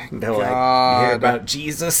 They're like, you hear about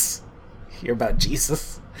Jesus? Hear about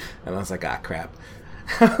Jesus? And I was like, ah, crap.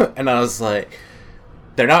 And I was like,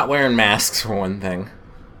 they're not wearing masks for one thing.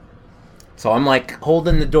 So I'm like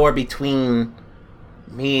holding the door between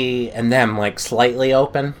me and them like slightly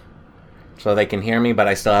open so they can hear me, but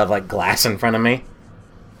I still have like glass in front of me.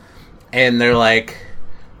 And they're like,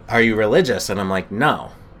 are you religious? And I'm like,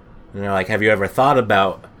 no. And they're like, have you ever thought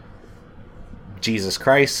about Jesus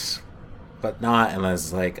Christ? But not. And I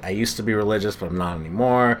was like, I used to be religious, but I'm not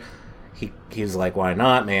anymore. He's like, why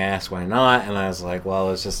not? May I ask why not? And I was like,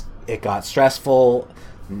 well, it got stressful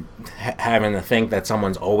having to think that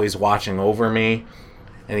someone's always watching over me.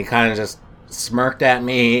 And he kind of just smirked at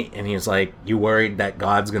me, and he was like, you worried that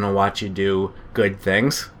God's gonna watch you do good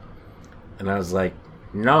things? And I was like,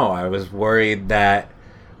 no, I was worried that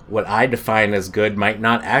what I define as good might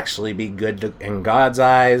not actually be good in God's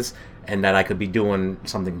eyes, and that I could be doing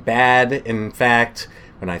something bad, in fact,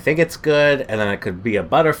 when I think it's good, and then it could be a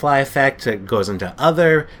butterfly effect that goes into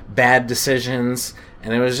other bad decisions,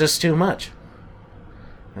 And it was just too much.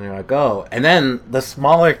 And they're like, oh. And then the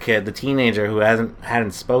smaller kid, the teenager who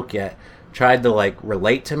hadn't spoke yet, tried to, like,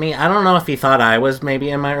 relate to me. I don't know if he thought I was maybe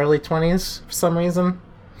in my early 20s for some reason.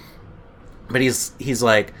 But he's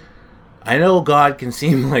like, I know God can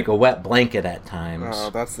seem like a wet blanket at times. Oh,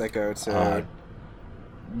 that's the go-to.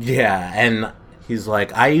 Yeah, and he's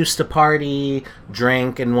like, I used to party,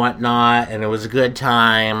 drink, and whatnot, and it was a good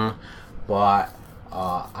time, but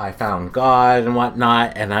I found God and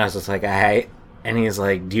whatnot, and I was just like, hey. And he's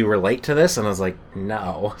like, do you relate to this? And I was like,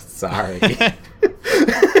 no, sorry.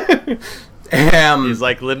 He's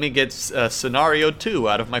like, let me get scenario 2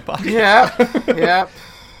 out of my pocket. Yeah.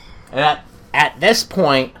 At this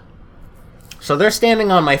point, so they're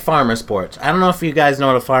standing on my farmer's porch. I don't know if you guys know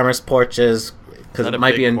what a farmer's porch is, because it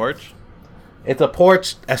might be a porch. It's a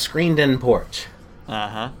porch, a screened-in porch.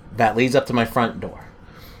 Uh-huh. That leads up to my front door.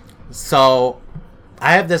 So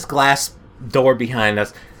I have this glass door behind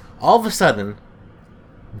us. All of a sudden,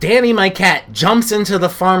 Danny, my cat, jumps into the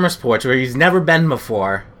farmer's porch where he's never been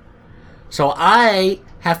before. So I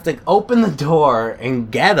have to open the door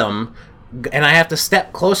and get him, and I have to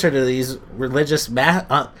step closer to these religious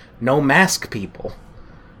no mask people.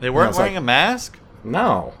 They weren't wearing a mask?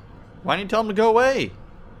 No. Why didn't you tell them to go away?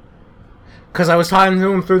 Because I was talking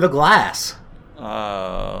to him through the glass.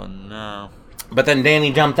 Oh, no. But then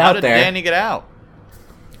Danny jumped How out did there. Danny get out?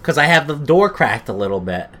 Because I have the door cracked a little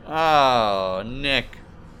bit. Oh, Nick.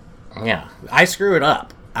 Yeah, I screwed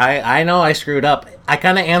up. I know I screwed up. I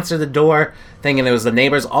kind of answered the door thing, and it was the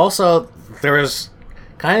neighbors. Also, there was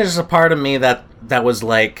kind of just a part of me that was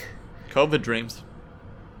like... COVID dreams.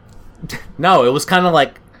 No, it was kind of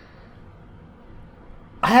like...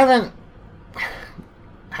 I haven't...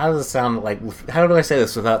 How does it sound like... How do I say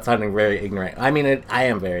this without sounding very ignorant? I mean, I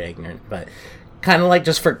am very ignorant, but... Kind of like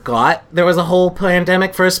just forgot there was a whole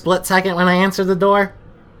pandemic for a split second when I answered the door.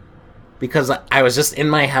 Because I was just in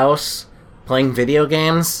my house playing video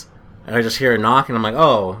games, and I just hear a knock, and I'm like,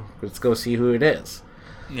 oh, let's go see who it is.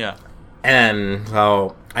 Yeah. And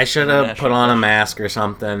so I should have put on a mask or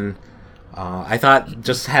something. I thought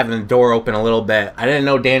just having the door open a little bit, I didn't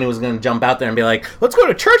know Danny was going to jump out there and be like, let's go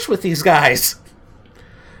to church with these guys.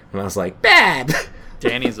 And I was like, bad.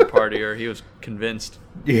 Danny's a partier. He was convinced.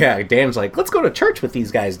 Yeah, Dan's like, let's go to church with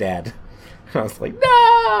these guys, Dad. And I was like,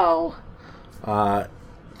 no.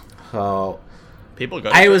 So people go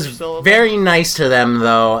to I church was still very nice to them,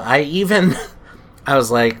 though. I was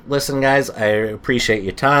like, listen, guys, I appreciate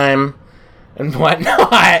your time and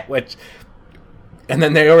whatnot. And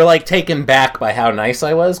then they were like taken back by how nice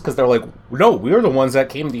I was, because they're like, no, we were the ones that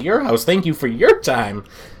came to your house. Thank you for your time.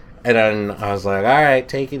 And then I was like, all right,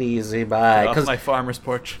 take it easy, bye. Off my farmer's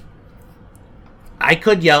porch. I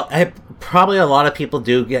could yell. Probably a lot of people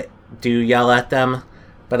do yell at them,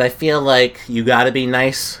 but I feel like you got to be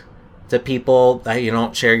nice to people that you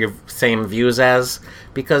don't share your same views as,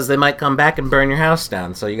 because they might come back and burn your house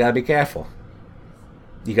down. So you got to be careful.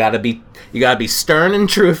 You got to be stern and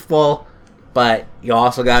truthful, but you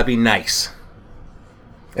also got to be nice.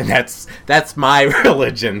 And that's my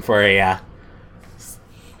religion for you.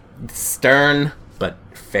 Stern but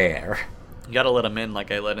fair. You gotta let them in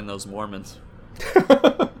like I let in those Mormons.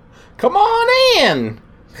 Come on in!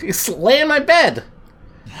 Lay in my bed.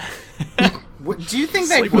 Do you think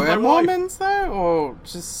they Sleep with my were wife. Mormons, though? Or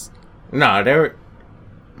just... No, they were...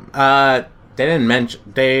 they didn't mention...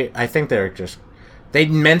 I think they were just... They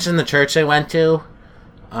mentioned the church they went to,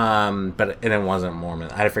 but it wasn't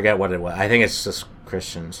Mormon. I forget what it was. I think it's just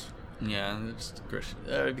Christians. Yeah, it's Christian.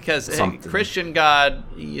 Because Something. Christian God,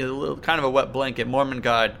 kind of a wet blanket. Mormon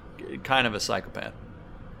God, kind of a psychopath.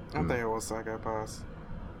 Aren't they all psychopaths?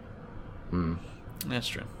 That's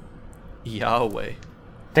true. Yahweh.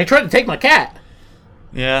 They tried to take my cat.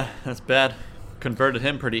 Yeah, that's bad. Converted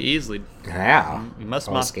him pretty easily. Yeah. He must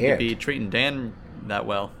I was not scared. be treating Dan that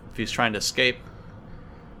well if he's trying to escape.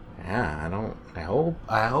 Yeah,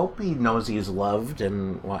 I hope he knows he's loved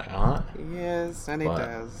and whatnot. Yes, and he But-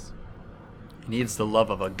 does. He needs the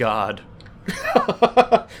love of a god.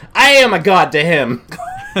 I am a god to him.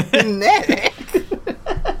 Nick!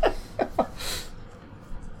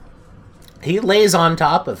 He lays on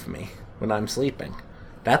top of me when I'm sleeping.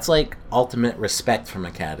 That's like ultimate respect from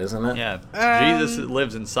a cat, isn't it? Yeah, Um, Jesus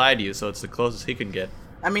lives inside you, so it's the closest he can get.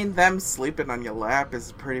 I mean, them sleeping on your lap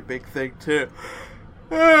is a pretty big thing, too.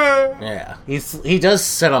 Yeah. He does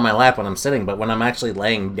sit on my lap when I'm sitting, but when I'm actually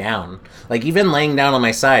laying down, like even laying down on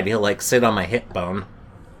my side, he'll like sit on my hip bone.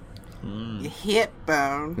 Your hip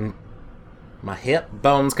bone. My hip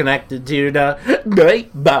bone's connected to the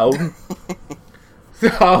great bone.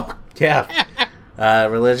 So, yeah.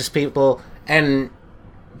 Religious people. And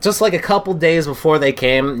just like a couple days before they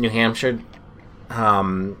came, New Hampshire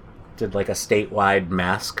did like a statewide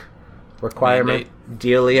mask requirement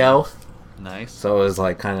dealio. Nice. So it was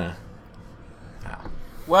like kind of...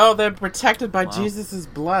 Well, they're protected by Wow. Jesus'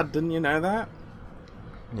 blood. Didn't you know that?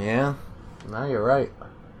 Yeah. No, you're right.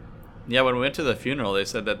 Yeah, when we went to the funeral, they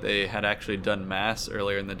said that they had actually done mass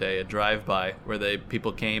earlier in the day, a drive-by, where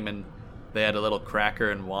people came and they had a little cracker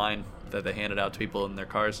and wine that they handed out to people in their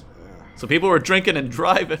cars. So people were drinking and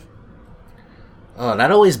driving. Oh,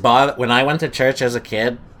 that always bothered... When I went to church as a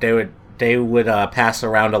kid, they would pass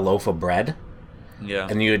around a loaf of bread, Yeah.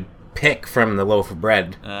 and you would pick from the loaf of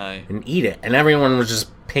bread and eat it. And everyone was just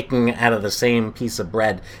picking out of the same piece of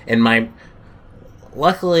bread. And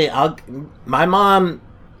luckily, my mom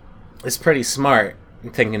is pretty smart,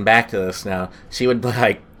 thinking back to this now. She would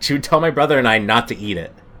tell my brother and I not to eat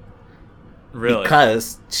it. Really?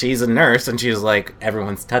 Because she's a nurse, and she's like,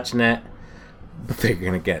 everyone's touching it, but they're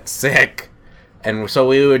gonna get sick. And so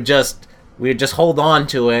we would just hold on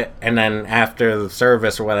to it, and then after the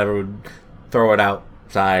service or whatever, we'd throw it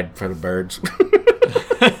outside for the birds.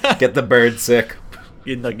 Get the birds sick.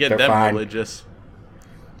 Get They're them fine. religious.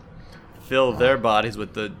 Fill their bodies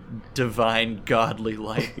with the divine godly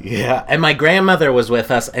light. Yeah, and my grandmother was with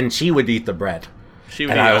us, and she would eat the bread. She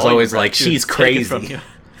would And eat I was all your always bread. like, She would she's take it crazy. from you.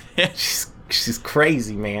 Yeah. She's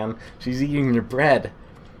crazy, man. She's eating your bread.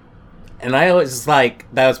 And I always that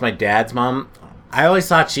was my dad's mom. I always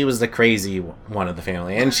thought she was the crazy one of the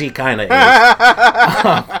family, and she kind of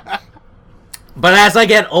is. But as I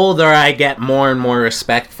get older, I get more and more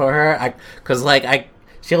respect for her.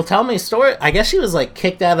 She'll tell me stories. I guess she was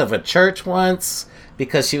kicked out of a church once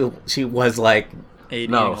because she was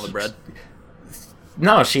Eating no, all the bread.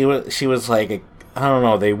 no, she was I don't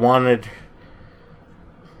know. They wanted.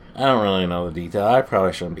 I don't really know the detail. I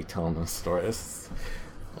probably shouldn't be telling this story.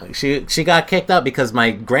 She got kicked out because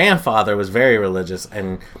my grandfather was very religious,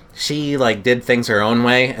 and she did things her own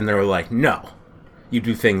way, and they were like, no, you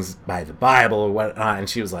do things by the Bible or whatnot, and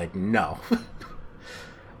she was like, no.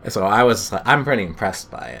 So I'm pretty impressed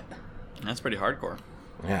by it. That's pretty hardcore.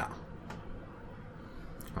 Yeah.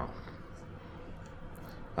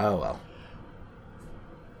 Oh well.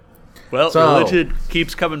 Well, So- religion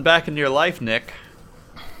keeps coming back into your life, Nick.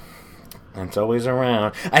 It's always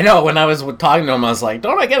around. I know, when I was talking to him, I was like,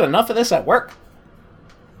 don't I get enough of this at work?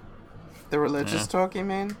 The religious talk, you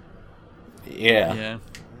mean? Yeah. Yeah.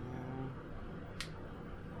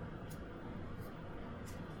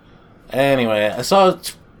 Anyway, so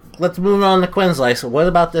let's move on to Quinsley. So what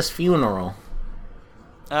about this funeral?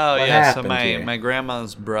 Oh, What yeah. So happened here? my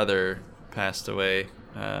grandma's brother passed away,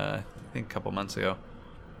 I think a couple months ago.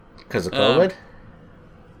 Because of COVID?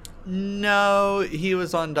 No, he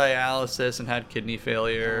was on dialysis and had kidney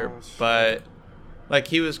failure, Oh, shit. but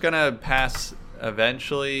he was gonna pass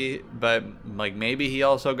eventually, but maybe he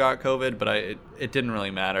also got COVID, but it didn't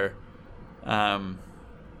really matter,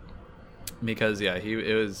 because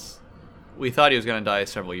we thought he was gonna die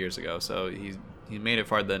several years ago, so he made it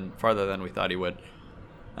farther than we thought he would,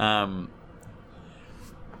 but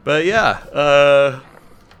yeah,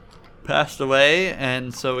 passed away,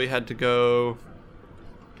 and so we had to go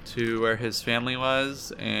to where his family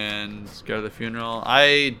was and go to the funeral.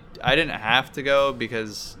 I didn't have to go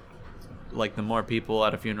because the more people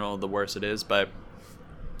at a funeral, the worse it is, but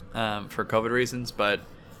for COVID reasons. But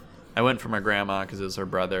I went for my grandma because it was her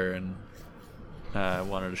brother, and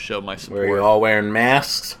wanted to show my support. Were you all wearing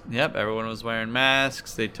masks? Yep, everyone was wearing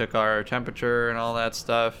masks. They took our temperature and all that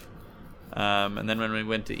stuff. And then when we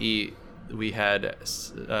went to eat, we had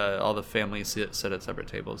all the family sit at separate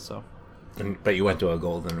tables. So But you went to a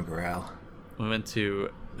Golden Corral. we went to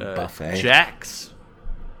Buffet. Jack's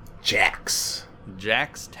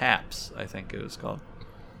Taps, I think it was called.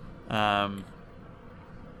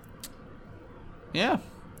 Yeah,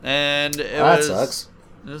 and That sucks.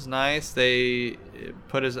 It was nice. They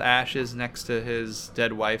put his ashes next to his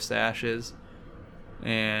dead wife's ashes,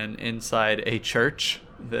 and inside a church.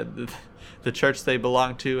 The church they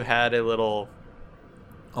belonged to had a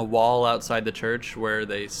wall outside the church where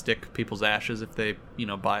they stick people's ashes if they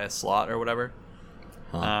buy a slot or whatever.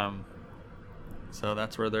 Huh. So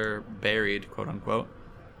that's where they're buried, quote unquote.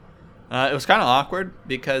 It was kind of awkward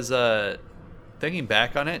because thinking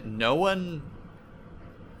back on it, no one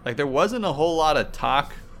there wasn't a whole lot of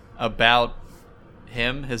talk about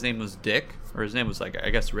him. His name was Dick, or his name was I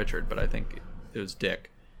guess Richard, but I think it was Dick.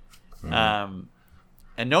 Mm-hmm.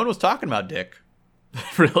 And no one was talking about Dick.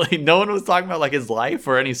 Really, no one was talking about his life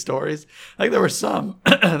or any stories. There were some,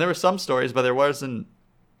 stories, but there wasn't.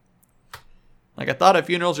 I thought at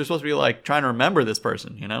funerals you're supposed to be trying to remember this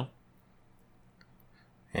person, Yeah,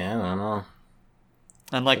 I don't know.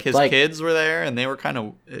 And like his kids were there, and they were kind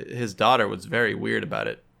of. His daughter was very weird about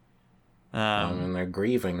it. And they're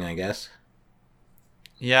grieving, I guess.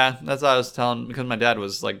 Yeah, that's what I was telling, because my dad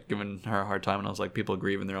was like giving her a hard time, and I was like, people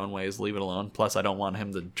grieve in their own ways, leave it alone. Plus, I don't want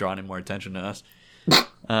him to draw any more attention to us.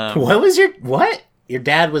 What? Your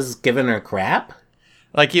dad was giving her crap?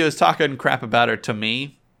 Like, he was talking crap about her to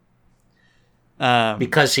me.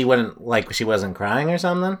 Because she wasn't crying or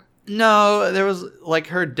something? No, there was, like,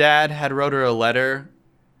 her dad had wrote her a letter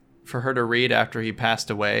for her to read after he passed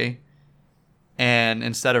away. And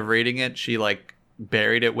instead of reading it, she, like,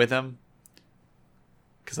 buried it with him.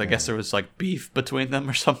 Because I guess there was, like, beef between them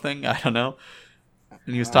or something. I don't know.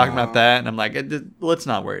 And he was talking about that, and I'm like, let's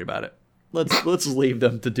not worry about it. Let's leave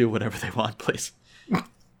them to do whatever they want, please.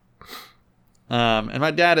 And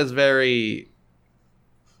my dad is very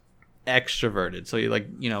extroverted, so he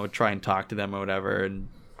would try and talk to them or whatever, and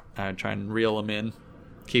I would try and reel them in,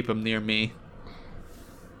 keep them near me,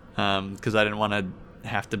 because I didn't want to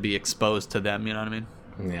have to be exposed to them. You know what I mean?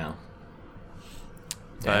 Yeah.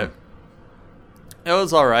 But it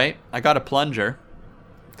was all right. I got a plunger.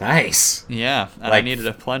 Nice. Yeah, and I needed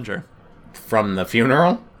a plunger. From the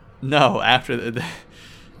funeral? No, after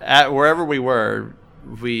at wherever we were,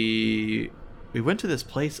 we went to this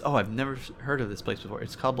place. Oh, I've never heard of this place before.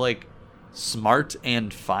 It's called like Smart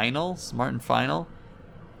and Final.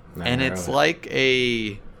 And it's like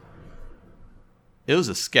it was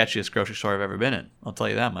the sketchiest grocery store I've ever been in. I'll tell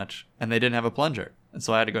you that much. And they didn't have a plunger, and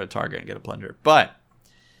so I had to go to Target and get a plunger. But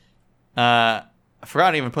I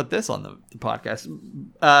forgot to even put this on the podcast.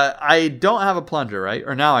 I don't have a plunger, right?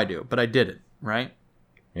 Or now I do, but I didn't, right?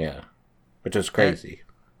 Yeah. Which is crazy.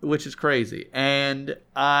 And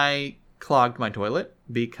I clogged my toilet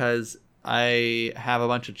because I have a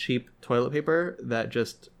bunch of cheap toilet paper that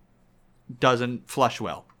just doesn't flush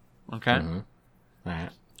well. Okay? Mm-hmm. All right.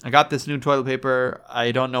 I got this new toilet paper.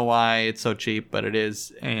 I don't know why it's so cheap, but it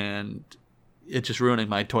is. And it's just ruining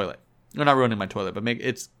my toilet. Well, not ruining my toilet, but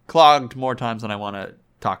it's clogged more times than I want to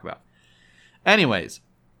talk about. Anyways,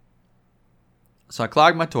 so I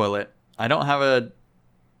clogged my toilet. I don't have a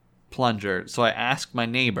plunger, so I asked my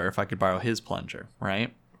neighbor if I could borrow his plunger,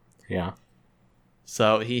 right? Yeah.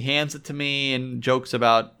 So he hands it to me and jokes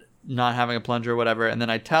about not having a plunger or whatever, and then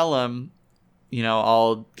I tell him,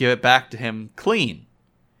 I'll give it back to him clean.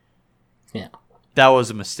 Yeah. That was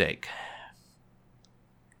a mistake.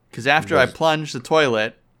 Because after I plunged the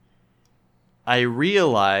toilet, I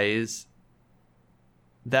realize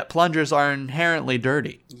that plungers are inherently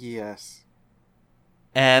dirty. Yes.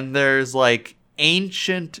 And there's like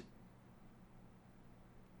ancient,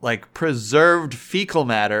 like preserved fecal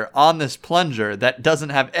matter on this plunger that doesn't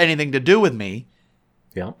have anything to do with me.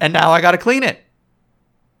 Yeah. And now I got to clean it.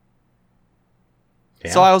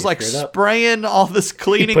 Yeah, so I was like spraying all this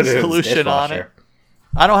cleaning solution on it.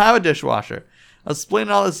 I don't have a dishwasher. I was spraying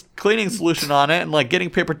all this cleaning solution on it and like getting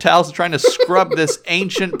paper towels and trying to scrub this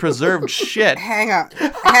ancient preserved shit Hang on.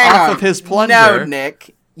 off of his plunger. No,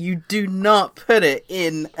 Nick. You do not put it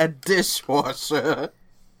in a dishwasher.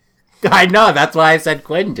 I know, that's why I said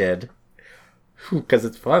Quinn did. Because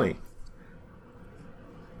it's funny.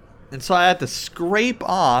 And so I had to scrape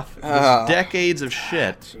off this decades of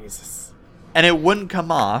shit. Jesus. And it wouldn't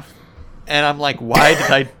come off. And I'm like, why did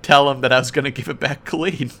I tell him that I was going to give it back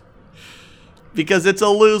clean? Because it's a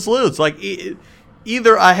lose-lose. Like,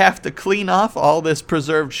 either I have to clean off all this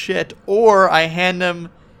preserved shit, or I hand him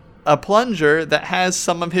a plunger that has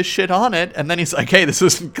some of his shit on it, and then he's like, hey, this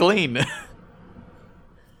isn't clean.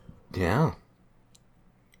 Yeah.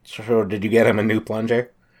 So did you get him a new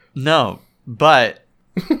plunger? No, but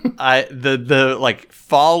the like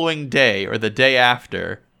following day or the day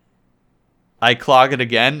after, I clog it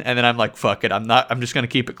again, and then I'm like, fuck it, I'm just gonna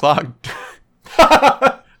keep it clogged.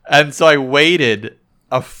 And so I waited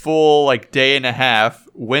a full like day and a half,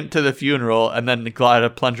 went to the funeral, and then got a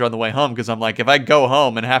plunger on the way home because I'm like, if I go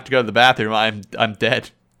home and have to go to the bathroom, I'm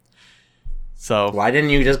dead. So why didn't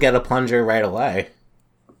you just get a plunger right away?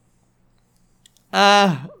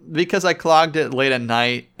 Because I clogged it late at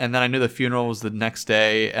night, and then I knew the funeral was the next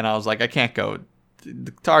day, and I was like, I can't go.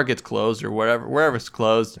 The Target's closed or wherever it's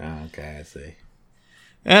closed. Oh, okay, I see.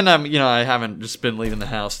 And I haven't just been leaving the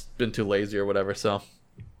house, been too lazy or whatever, so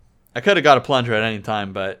I could have got a plunger at any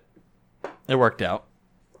time, but it worked out.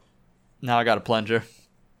 Now I got a plunger.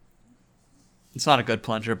 It's not a good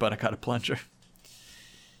plunger, but I got a plunger.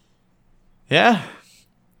 Yeah.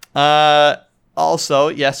 Also,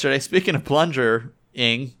 yesterday, speaking of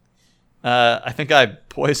plungering, I think I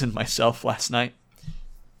poisoned myself last night.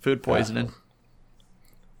 Food poisoning.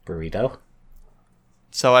 Burrito?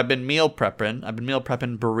 So I've been meal prepping. I've been meal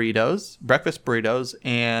prepping burritos, breakfast burritos,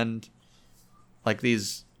 and like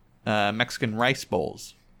these Mexican rice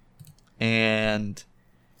bowls, and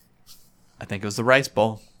I think it was the rice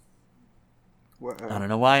bowl. What, I don't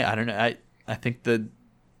know why. I don't know. I think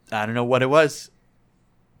I don't know what it was,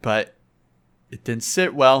 but it didn't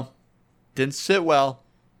sit well. Didn't sit well.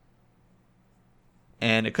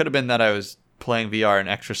 And it could have been that I was playing VR and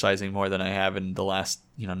exercising more than I have in the last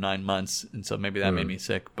 9 months, and so maybe that made me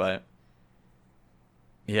sick. But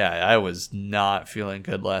yeah, I was not feeling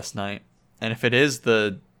good last night. And if it is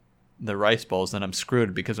the rice bowls, then I'm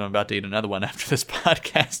screwed because I'm about to eat another one after this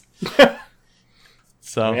podcast.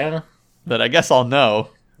 So, Yeah. but I guess I'll know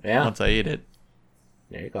Yeah. once I eat it.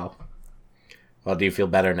 There you go. Well, do you feel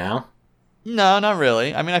better now? No, not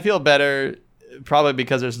really. I mean, I feel better probably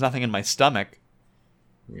because there's nothing in my stomach.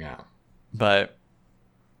 Yeah. But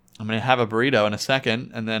I'm going to have a burrito in a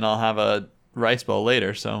second, and then I'll have a rice bowl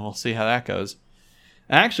later, so we'll see how that goes.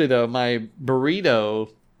 Actually, though, my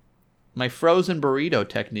frozen burrito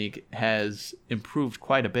technique has improved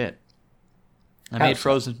quite a bit. I How made so?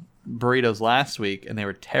 frozen burritos last week, and they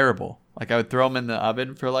were terrible. Like, I would throw them in the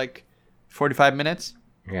oven for like 45 minutes.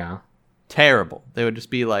 Yeah. Terrible. They would just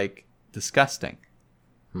be like disgusting.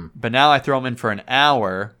 But now I throw them in for an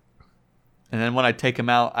hour, and then when I take them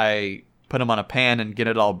out, I put them on a pan and get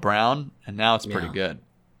it all brown, and now it's pretty Yeah. good.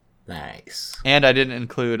 Nice. And I didn't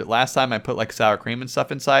include, last time I put like sour cream and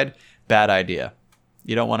stuff inside. Bad idea.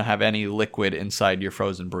 You don't want to have any liquid inside your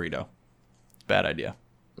frozen burrito. It's a bad idea.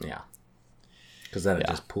 Yeah. Because then it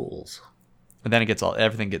Yeah. just pools. And then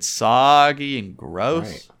everything gets soggy and gross.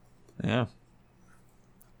 Right. Yeah.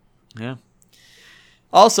 Yeah.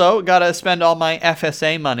 Also, gotta spend all my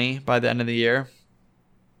FSA money by the end of the year.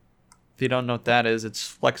 If you don't know what that is, it's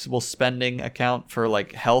flexible spending account for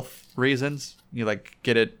like health reasons. You like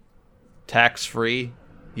get it tax free.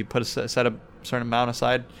 You put set a certain amount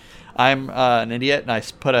aside. I'm an idiot, and I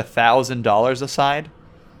put $1,000 aside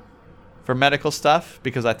for medical stuff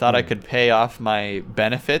because I thought I could pay off my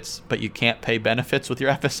benefits, but you can't pay benefits with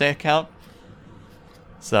your FSA account.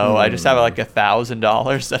 So I just have like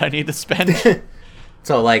 $1,000 that I need to spend.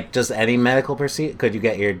 So, like, just any medical procedure? Could you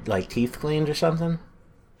get your, like, teeth cleaned or something?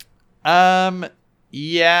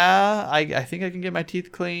 Yeah, I think I can get my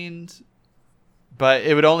teeth cleaned, but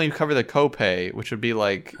it would only cover the copay, which would be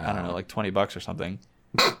like, I don't know, like $20 or something.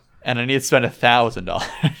 And I need to spend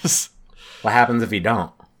 $1,000. What happens if you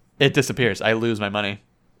don't? It disappears. I lose my money.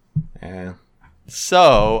 Yeah.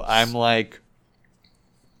 So I'm like,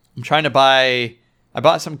 I'm trying to buy. I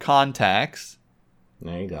bought some contacts,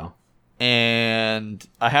 There you go. and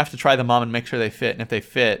I have to try them on and make sure they fit. And if they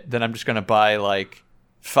fit, then I'm just gonna buy like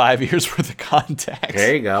 5 years worth of contacts.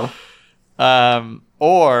 There you go.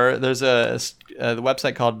 Or there's the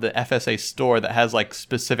website called the FSA Store that has like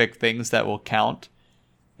specific things that will count,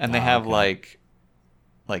 and they have okay.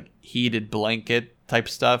 like heated blanket type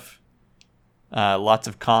stuff, lots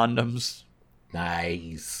of condoms.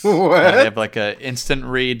 Nice. They What? have like a instant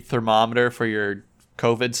read thermometer for your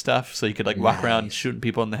COVID stuff, so you could like walk around Nice. shooting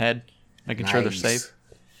people in the head, making sure they're Nice. safe.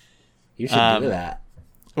 You should do that.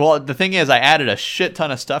 Well, the thing is, I added a shit ton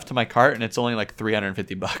of stuff to my cart, and it's only like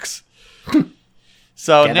 $350.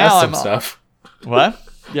 So Get now us I'm some stuff. What?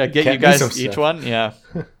 Yeah, get Get you me guys some each stuff. one. Yeah.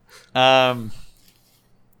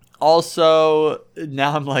 Also,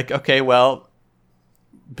 now I'm like, okay, well,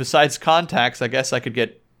 besides contacts, I guess I could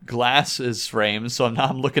get glasses frames. So now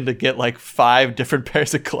I'm looking to get like 5 different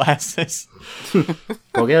pairs of glasses.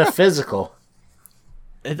 Go get a physical.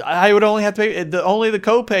 I would only have to pay only the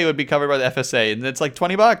copay would be covered by the FSA, and it's like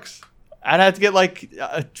 $20. I'd have to get like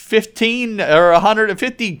 15 or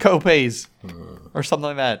 150 copays or something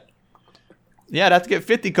like that. Yeah, I'd have to get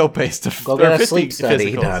 50 copays to Go or get a 50 sleep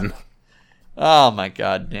study physicals. done. Oh my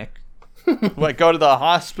God, Nick! What? Go to the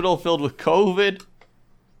hospital filled with COVID?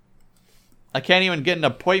 I can't even get an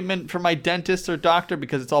appointment for my dentist or doctor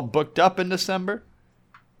because it's all booked up in December.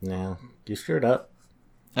 No, you screwed up.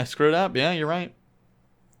 I screwed up. Yeah, you're right.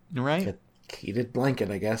 You're right. Get a heated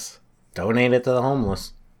blanket, I guess. Donate it to the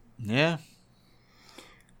homeless. Yeah.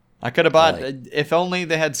 I could have bought, Like- if only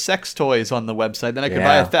they had sex toys on the website, then I could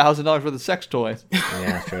Yeah. buy $1,000 worth of sex toys.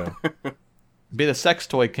 Yeah, true. Be the sex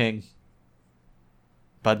toy king.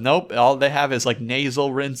 But nope, all they have is like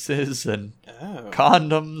nasal rinses and Oh.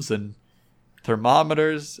 condoms and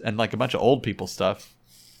thermometers and like a bunch of old people stuff.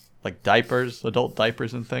 Like diapers, adult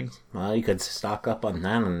diapers and things. Well, you could stock up on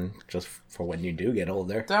that and just for when you do get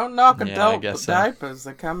older. Don't knock Yeah, I adult guess so. diapers.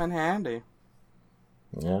 They come in handy.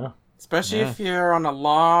 Yeah. Especially Yeah. if you're on a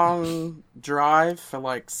long drive for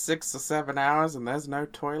like 6 or 7 hours and there's no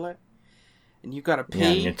toilet. And you gotta Yeah,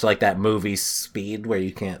 and pee. it's like that movie Speed where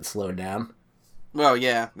you can't slow down. Well,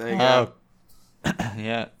 yeah, there you go. Oh,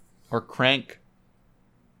 yeah. Or Crank.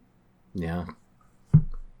 Yeah.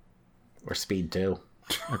 Or Speed 2.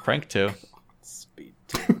 Or Crank 2. Speed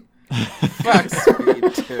 2. Fuck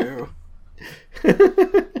Speed 2.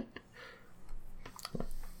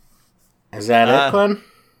 Is that it, Quinn?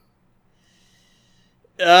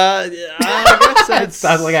 I guess It that's...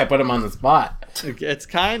 sounds like I put him on the spot. It's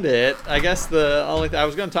kind of it. I guess the only I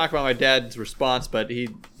was going to talk about my dad's response, but I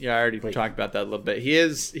already talked about that a little bit.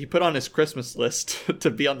 He put on his Christmas list to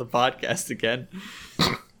be on the podcast again.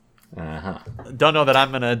 Uh-huh. Don't know that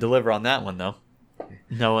I'm going to deliver on that one though.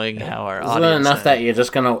 Knowing how our Isn't audience it enough that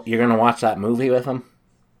you're gonna watch that movie with him?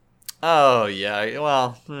 Oh yeah,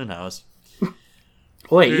 well, who knows?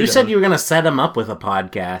 Wait, you said you were gonna set him up with a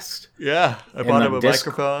podcast. Yeah, I bought him a disc-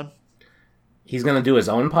 microphone. He's gonna do his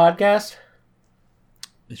own podcast?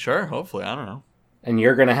 Sure, hopefully, I don't know. And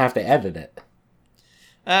you're gonna have to edit it.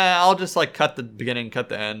 I'll just like cut the beginning, cut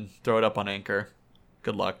the end, throw it up on Anchor.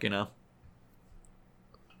 Good luck,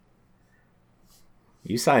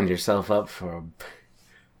 You signed yourself up for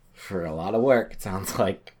a lot of work, it sounds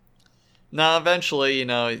like. No, eventually,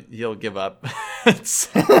 he'll give up.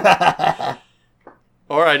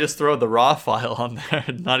 Or I just throw the raw file on there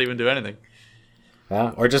and not even do anything.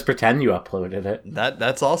 Yeah, or just pretend you uploaded it.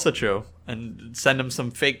 That's also true. And send him some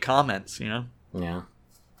fake comments, Yeah.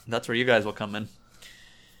 That's where you guys will come in.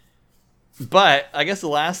 But I guess the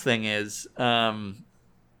last thing is,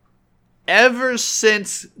 ever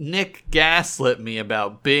since Nick gaslit me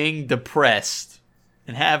about being depressed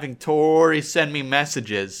and having Tori send me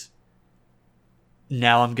messages,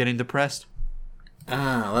 now I'm getting depressed.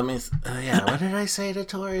 Let me... yeah, what did I say to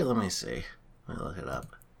Tori? Let me see. Let me look it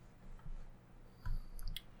up.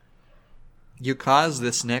 You caused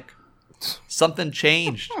this, Nick. Something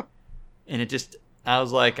changed. And it just... I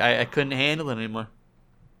was like, I couldn't handle it anymore.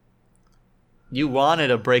 You wanted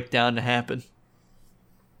a breakdown to happen.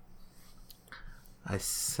 I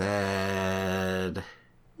said...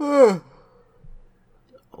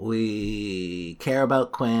 We care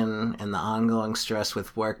about Quinn and the ongoing stress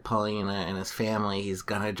with work pulling and his family. He's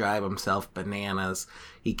gonna drive himself bananas.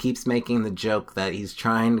 He keeps making the joke that he's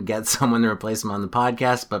trying to get someone to replace him on the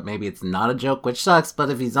podcast, but maybe it's not a joke, which sucks, but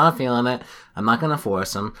if he's not feeling it, I'm not gonna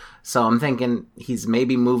force him. So I'm thinking he's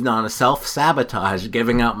maybe moved on to self-sabotage,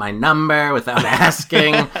 giving out my number without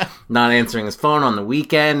asking, not answering his phone on the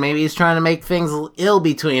weekend. Maybe he's trying to make things ill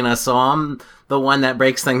between us, so I'm the one that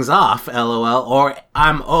breaks things off, LOL, or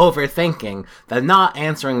I'm overthinking. That not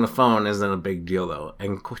answering the phone isn't a big deal, though.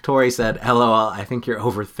 And Tori said, LOL, I think you're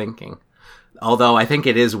overthinking. Although I think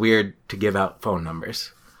it is weird to give out phone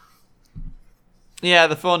numbers. Yeah,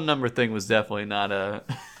 the phone number thing was definitely not a...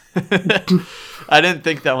 I didn't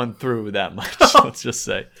think that one through that much, let's just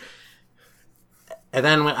say. And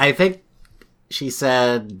then I think she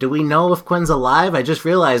said, do we know if Quinn's alive? I just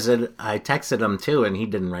realized that I texted him, too, and he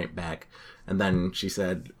didn't write back. And then she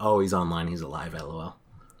said, oh, he's online, he's alive, LOL.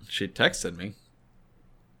 She texted me.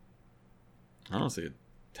 I don't see a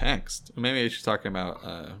text. Maybe she's talking about...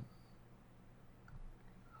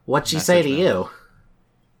 What'd she say to you?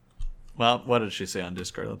 Well, what did she say on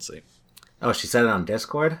Discord? Let's see. Oh, she said it on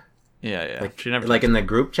Discord? Yeah. Like, she never like in the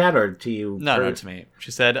group chat, or to you? No, to me.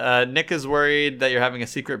 She said, Nick is worried that you're having a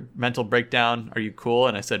secret mental breakdown. Are you cool?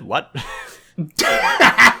 And I said, what?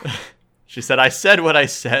 She said, I said what I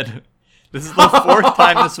said. This is the fourth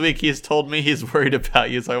time this week he's told me he's worried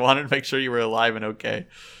about you, so I wanted to make sure you were alive and okay.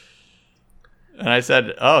 And I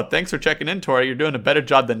said, oh, thanks for checking in, Tori. You're doing a better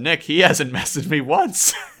job than Nick. He hasn't messaged me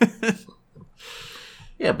once.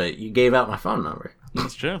 Yeah, but you gave out my phone number.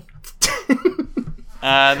 That's true.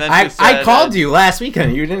 And then she said, I called you last week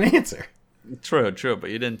and you didn't answer. True, but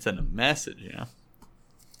you didn't send a message,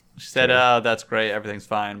 She said, oh, that's great. Everything's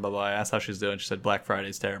fine, blah, blah. I asked how she's doing. She said, Black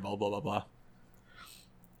Friday's terrible, blah, blah, blah.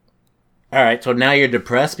 All right, so now you're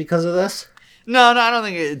depressed because of this? No, I don't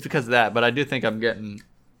think it's because of that, but I do think I'm getting...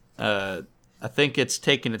 I think it's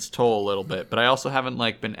taken its toll a little bit, but I also haven't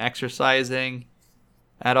been exercising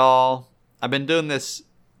at all. I've been doing this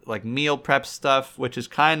meal prep stuff, which is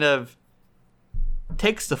kind of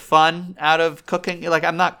takes the fun out of cooking.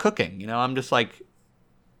 I'm not cooking, I'm just after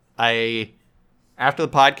the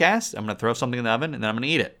podcast, I'm going to throw something in the oven and then I'm going to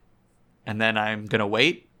eat it. And then I'm going to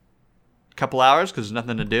wait a couple hours because there's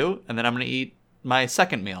nothing to do. And then I'm going to eat my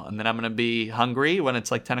second meal. And then I'm going to be hungry when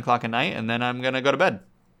it's 10 o'clock at night. And then I'm going to go to bed.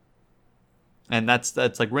 And that's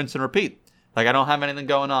rinse and repeat. I don't have anything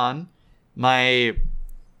going on. The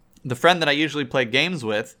friend that I usually play games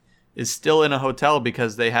with is still in a hotel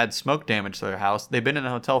because they had smoke damage to their house. They've been in a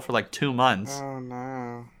hotel for 2 months. Oh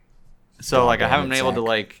no. So I haven't been able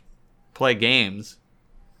to play games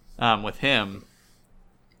with him.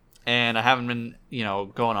 And I haven't been,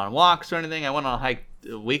 going on walks or anything. I went on a hike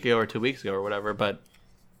a week ago or 2 weeks ago or whatever, but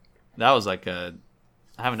that was like I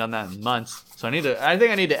haven't done that in months. So I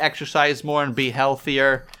think I need to exercise more and be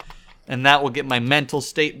healthier, and that will get my mental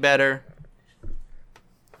state better.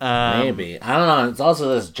 Maybe. I don't know. It's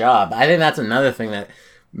also this job. I think that's another thing that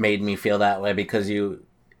made me feel that way, because you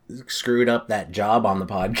screwed up that job on the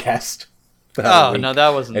podcast. Oh, no, that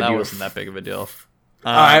wasn't that big of a deal.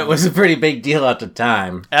 It was a pretty big deal at the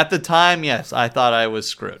time. At the time, yes, I thought I was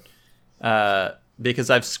screwed. Because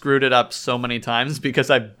I've screwed it up so many times because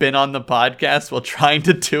I've been on the podcast while trying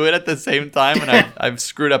to do it at the same time, and I've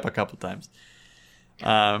screwed up a couple times.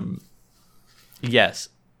 Yes,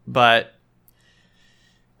 but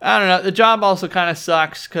I don't know. The job also kind of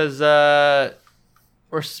sucks because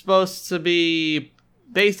we're supposed to be...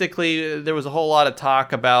 Basically, there was a whole lot of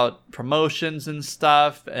talk about promotions and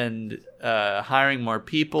stuff and hiring more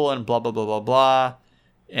people and blah, blah, blah, blah, blah.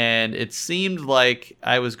 And it seemed like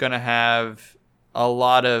I was going to have a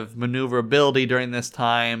lot of maneuverability during this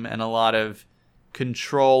time and a lot of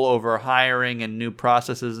control over hiring and new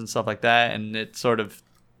processes and stuff like that. And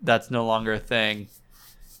that's no longer a thing.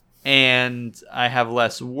 And I have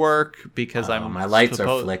less work because my lights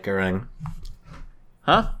are flickering.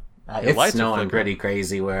 Huh? It's snowing pretty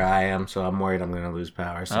crazy where I am, so I'm worried I'm going to lose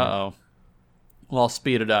power soon. Uh-oh. Well, I'll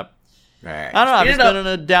speed it up. All right. I don't know. I've just been in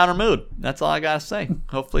a downer mood. That's all I got to say.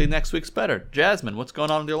 Hopefully next week's better. Jasmine, what's going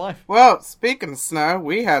on in your life? Well, speaking of snow,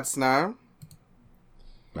 we had snow.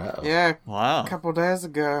 Uh-oh. Yeah. Wow. A couple days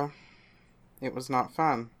ago. It was not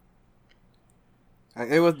fun.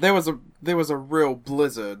 There was a real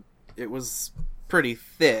blizzard. It was pretty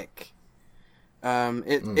thick.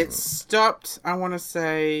 It stopped, I want to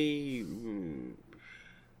say,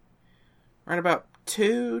 right about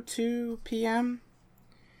 2 p.m.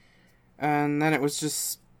 And then it was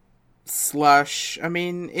just slush. I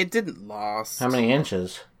mean, it didn't last. How many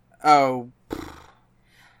inches? Oh,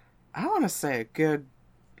 I want to say a good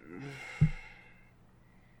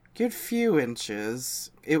few inches.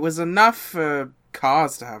 It was enough for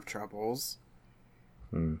cars to have troubles.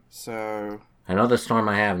 So... I know the storm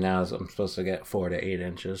I have now is I'm supposed to get 4 to 8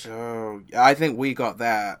 inches. Oh, I think we got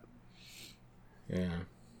that. Yeah.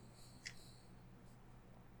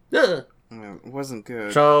 It wasn't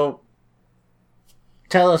good. So,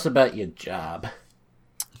 tell us about your job.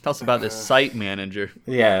 Tell us about this site manager.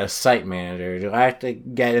 Yeah, site manager. Do I have to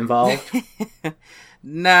get involved?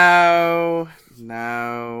 No.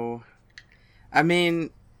 I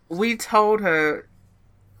mean, we told her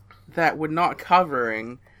that we're not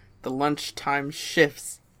covering the lunchtime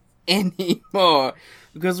shifts anymore,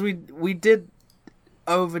 because we did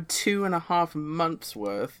over 2.5 months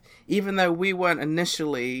worth. Even though we weren't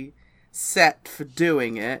initially set for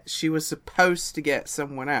doing it, she was supposed to get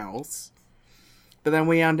someone else, but then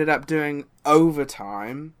we ended up doing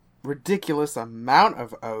overtime, ridiculous amount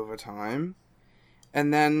of overtime,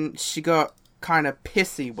 and then she got kind of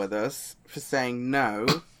pissy with us for saying no.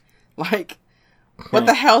 Like, what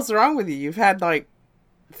the hell's wrong with you? You've had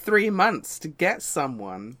 3 months to get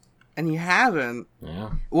someone, and you haven't.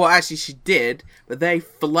 Yeah. Well, actually, she did, but they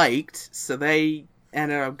flaked, so they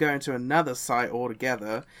ended up going to another site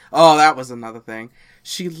altogether. Oh, that was another thing.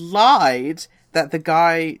 She lied that the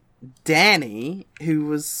guy, Danny, who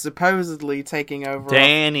was supposedly taking over...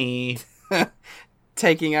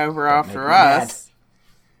 taking over after us,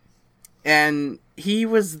 and he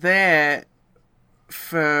was there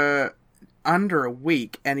for under a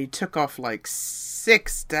week, and he took off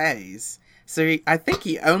 6 days. So I think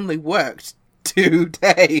he only worked 2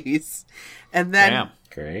 days. And then... Damn.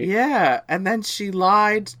 Great. Yeah, and then she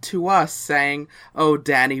lied to us saying, oh,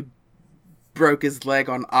 Danny broke his leg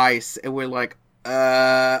on ice. And we're like,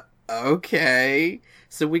 okay.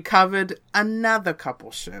 So we covered another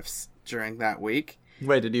couple shifts during that week.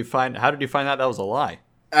 Wait, how did you find out that was a lie?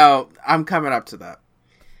 Oh, I'm coming up to that.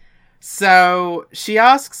 So she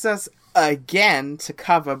asks us again to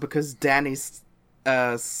cover because Danny's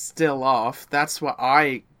still off. That's what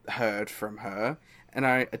I heard from her. And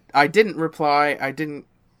I didn't reply. I didn't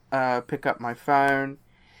pick up my phone.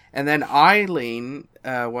 And then Eileen,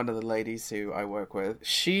 one of the ladies who I work with,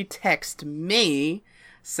 she texted me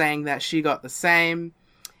saying that she got the same.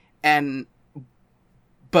 But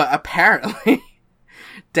apparently,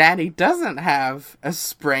 Danny doesn't have a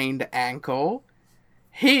sprained ankle.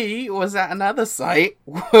 He was at another site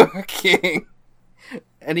working.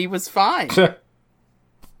 And he was fine.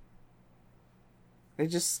 They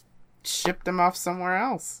just shipped him off somewhere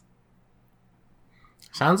else.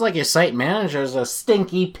 Sounds like your site manager's a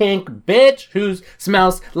stinky pink bitch who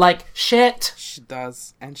smells like shit. She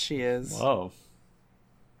does, and she is. Whoa.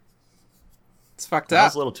 It's fucked That up.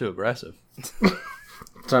 was a little too aggressive.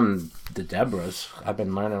 the Debras. I've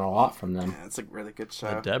been learning a lot from them. Yeah, it's a really good The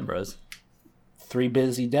show. Debras. 3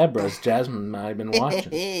 busy Debras. Jasmine and I have been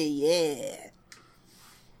watching. Yeah.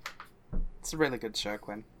 It's a really good show,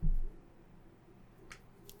 Quinn.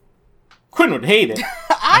 Quinn would hate it.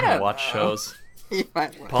 I I don't watch shows. You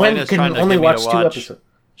might want- Quinn Paulina's can trying to only get me to watch 2 episodes.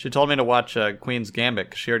 She told me to watch Queen's Gambit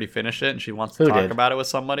because she already finished it and she wants to Who talk did? about it with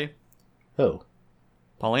somebody. Who?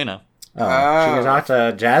 Paulina. Oh, Oh. she talked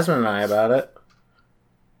to Jasmine and I about it.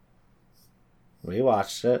 We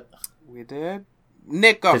watched it. We did.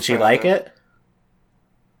 Nick got Did she further. like it?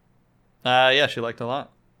 Yeah, she liked it a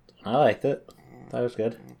lot. I liked it. That was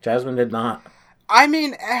good. Jasmine did not. I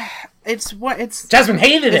mean, it's Jasmine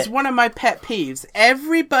hated it's it. one of my pet peeves.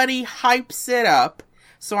 Everybody hypes it up,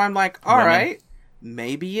 so I'm like, all Women. right,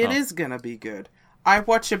 maybe it Oh. is gonna be good. I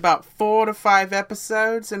watch about 4 to 5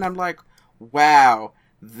 episodes, and I'm like, wow,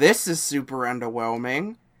 this is super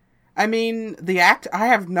underwhelming. I mean, I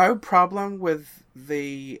have no problem with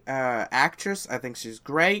the actress. I think she's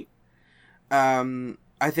great.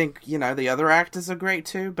 I think, the other actors are great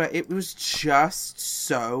too, but it was just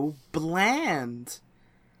so bland.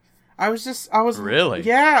 I was Really?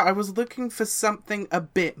 Yeah, I was looking for something a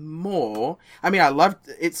bit more. I mean,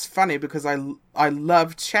 it's funny because I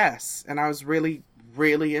love chess and I was really,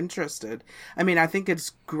 really interested. I mean, I think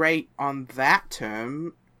it's great on that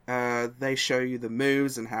term. They show you the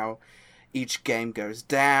moves and how each game goes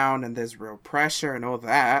down and there's real pressure and all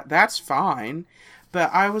that. That's fine. But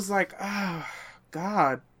I was like, oh,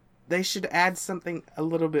 God, they should add something a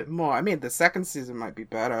little bit more. I mean, the second season might be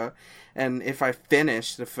better. And if I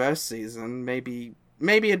finish the first season, maybe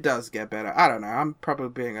it does get better. I don't know. I'm probably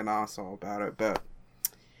being an asshole about it. But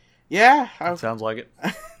yeah, Sounds like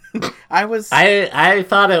it. I was... I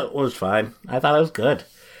thought it was fine. I thought it was good.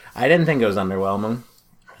 I didn't think it was underwhelming.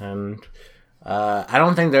 And I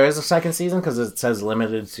don't think there is a second season because it says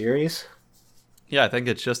limited series. Yeah, I think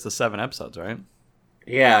it's just the 7 episodes, right?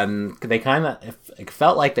 Yeah, and they kind of... It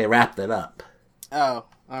felt like they wrapped it up. Oh,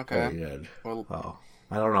 Very okay. good. Well, Well,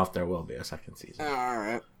 I don't know if there will be a second season.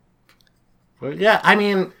 alright. But yeah, I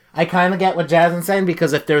mean, I kind of get what Jasmine's saying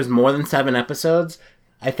because if there's more than 7 episodes,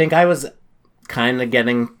 I think I was kind of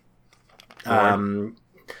getting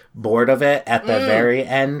bored of it at the very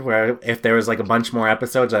end, where if there was like a bunch more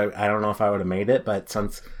episodes, I don't know if I would have made it, but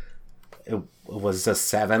since it was just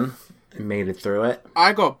 7, I made it through it.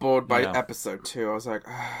 I got bored by Yeah. episode 2. I was like,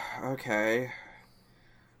 okay.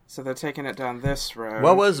 So they're taking it down this road.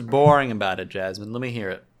 What was boring about it, Jasmine? Let me hear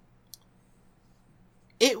it.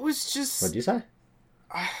 It was just... What'd you say?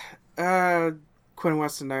 Quinn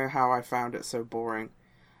wants to know how I found it so boring.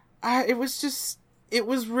 It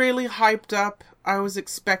was really hyped up. I was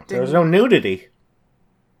expecting... There's no nudity.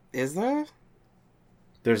 Is there?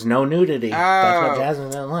 There's no nudity. That's Oh. what Jasmine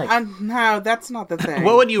didn't like. No, that's not the thing.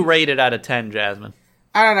 What would you rate it out of 10, Jasmine?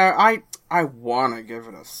 I don't know. I want to give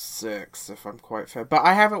it a 6, if I'm quite fair. But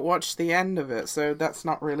I haven't watched the end of it, so that's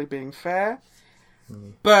not really being fair.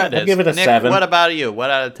 But I'd give it a Nick, 7. What about you? What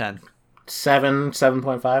out of 10?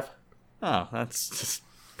 7.5. Oh, that's just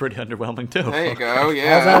pretty underwhelming, too. there you go, How's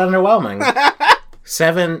yeah. that underwhelming?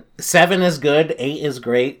 7 is good, 8 is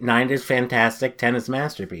great, 9 is fantastic, 10 is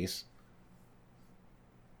masterpiece.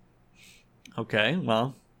 Okay,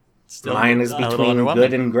 well, still 9 is a little between underwhelming.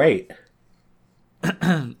 good and great.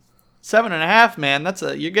 7.5, man.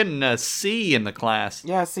 You're getting a C in the class.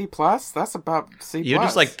 Yeah, C+. That's about C+. You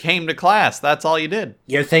just came to class. That's all you did.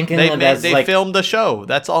 You're thinking They it as like filmed the show.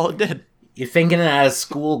 That's all it did. you're thinking it as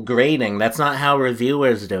school grading. That's not how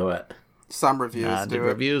reviewers do it. Some reviews The do it.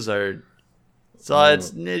 reviews are. So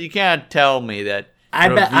it's you can't tell me that. I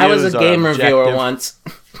bet I was a reviews are game reviewer objective. once.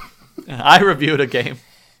 I reviewed a game.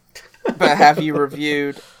 But have you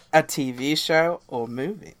reviewed a TV show or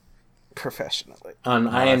movie professionally? On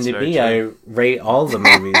that's very IMDb, I rate all the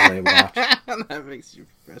movies I watch. That makes you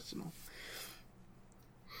professional.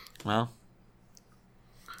 Well,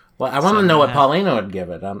 Well, I want to know what 7.5. Paulina would give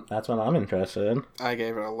it. That's what I'm interested in. I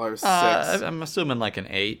gave it a low 6. I'm assuming like an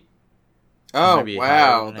 8. Oh, maybe higher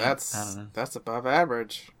wow. than that. I don't know. That's above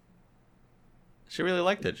average. She really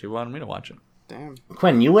liked it. She wanted me to watch it. Damn.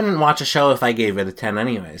 Quinn, you wouldn't watch a show if I gave it a 10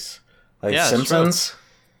 anyways. Like Yeah, that's Simpsons.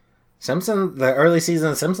 Simpsons, the early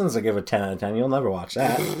season of Simpsons, I give a 10 out of 10. You'll never watch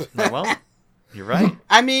that. Well, you're right.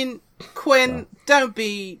 I mean, Quinn, don't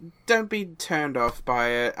be turned off by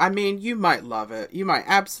it. I mean, you might love it. You might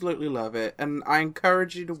absolutely love it, and I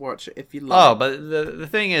encourage you to watch it if you Oh, love it. but the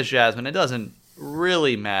thing is, Jasmine, it doesn't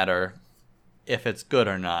really matter if it's good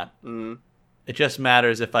or not. Mm. It just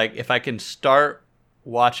matters if I can start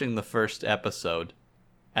watching the first episode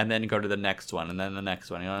and then go to the next one and then the next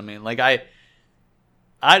one. You know what I mean? Like I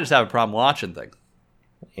just have a problem watching things.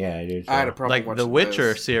 Yeah, I do. Too. I had a problem Like watching the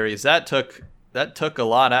Witcher this. series, that took a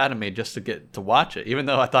lot out of me just to get to watch it, even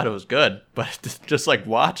though I thought it was good. But just like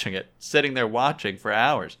watching it, sitting there watching for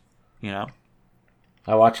hours, you know.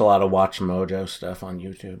 I watch a lot of Watch Mojo stuff on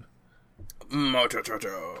YouTube.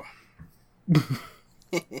 Mojo.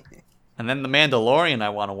 And then The Mandalorian I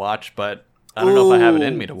want to watch, but I don't know if I have it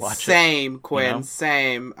in me to watch it. Same, Quinn. you know?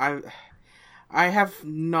 Same. I have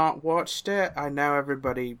not watched it. I know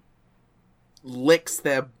everybody licks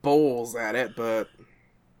their balls at it, but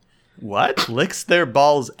What? Licks their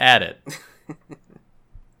balls at it.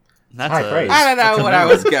 That's High praise. I don't know that's a what I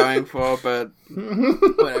number. was going for, but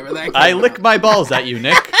whatever. That I came lick out. my balls at you,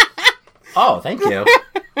 Nick. Oh, thank you.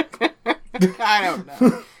 I don't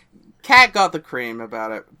know. Cat got the cream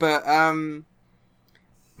about it, but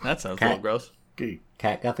That sounds a Cat. little gross.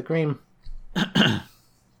 Cat got the cream.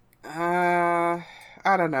 I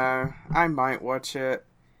don't know. I might watch it.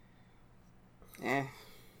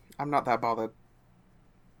 I'm not that bothered.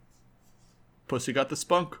 Pussy got the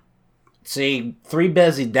spunk. See, Three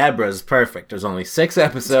Busy Deborah is perfect. There's only 6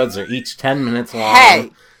 episodes. They're each 10 minutes long.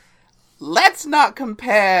 Hey, let's not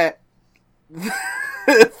compare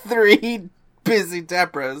Three Busy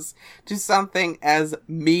Deborahs to something as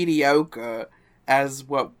mediocre as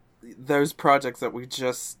what those projects that we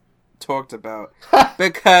just talked about.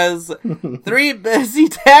 Because Three Busy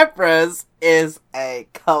Deborahs is a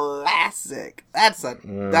classic. That's a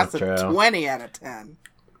true. 20 out of 10.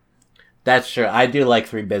 That's true. I do like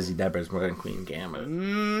Three Busy Deborahs more than Queen Gambit.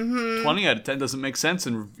 20 out of 10 doesn't make sense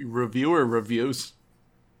in reviewer reviews.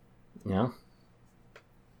 Yeah.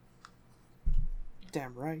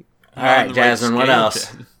 Damn right. All right, On the Jasmine, what scale,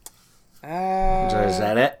 else? Jen. So is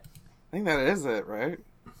that it? I think that is it, right?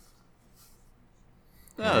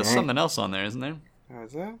 Oh, there's Alright. something else on there, isn't there? Oh,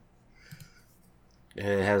 is that?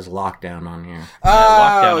 It has Lockdown on here.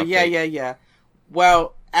 lockdown Oh, yeah, update. yeah.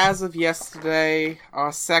 Well, as of yesterday,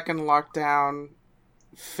 our second lockdown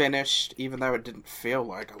finished, even though it didn't feel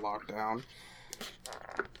like a lockdown.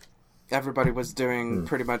 Everybody was doing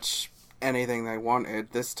pretty much anything they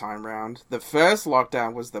wanted this time round. The first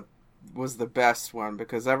lockdown was the best one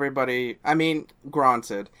because everybody, I mean,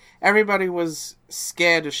 granted, everybody was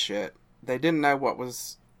scared as shit. They didn't know what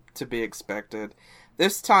was to be expected.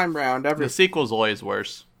 This time round, The sequel's always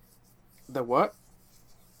worse. The what?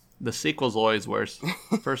 The sequel's always worse.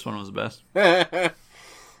 First one was the best.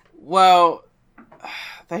 Well,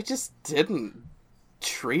 they just didn't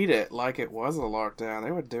treat it like it was a lockdown.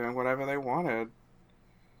 They were doing whatever they wanted.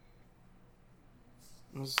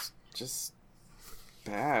 It was just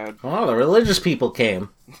bad. Oh, the religious people came.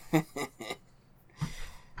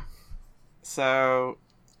 So,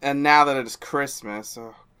 and now that it's Christmas,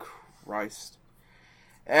 oh Christ.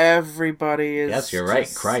 Everybody is Yes, you're right.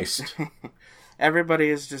 just- Christ. Everybody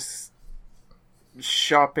is just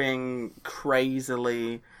shopping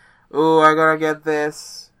crazily. Oh, I gotta get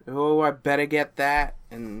this. Oh, I better get that.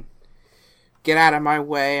 And get out of my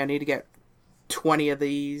way. I need to get 20 of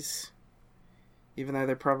these. Even though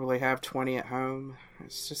they probably have 20 at home.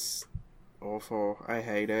 It's just awful. I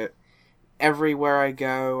hate it. Everywhere I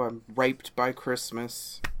go, I'm raped by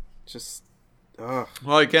Christmas. Just, ugh.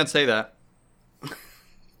 Well, you can't say that.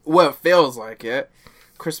 Well, it feels like it.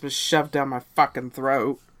 Christmas shoved down my fucking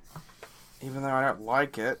throat. Even though I don't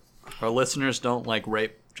like it. Our listeners don't like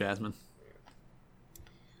rape, Jasmine.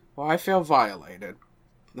 Well, I feel violated.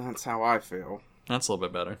 That's how I feel. That's a little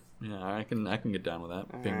bit better. Yeah, I can get down with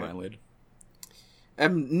that, being Alright. violated.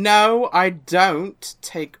 No, I don't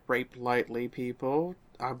take rape lightly, people.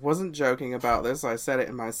 I wasn't joking about this. I said it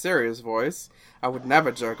in my serious voice. I would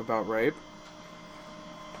never joke about rape.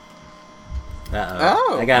 Uh-oh.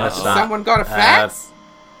 Oh, I gotta stop. Someone got a fax?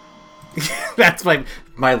 That's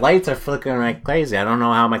my lights are flickering like crazy. I don't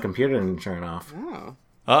know how my computer didn't turn off. Oh.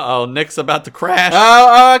 Uh-oh, Nick's about to crash.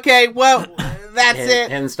 Oh, okay. Well, that's Hit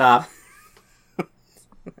it. and stop.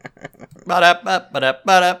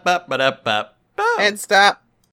 Ba-da-ba-ba-da-ba-da-ba-da-ba. And stop.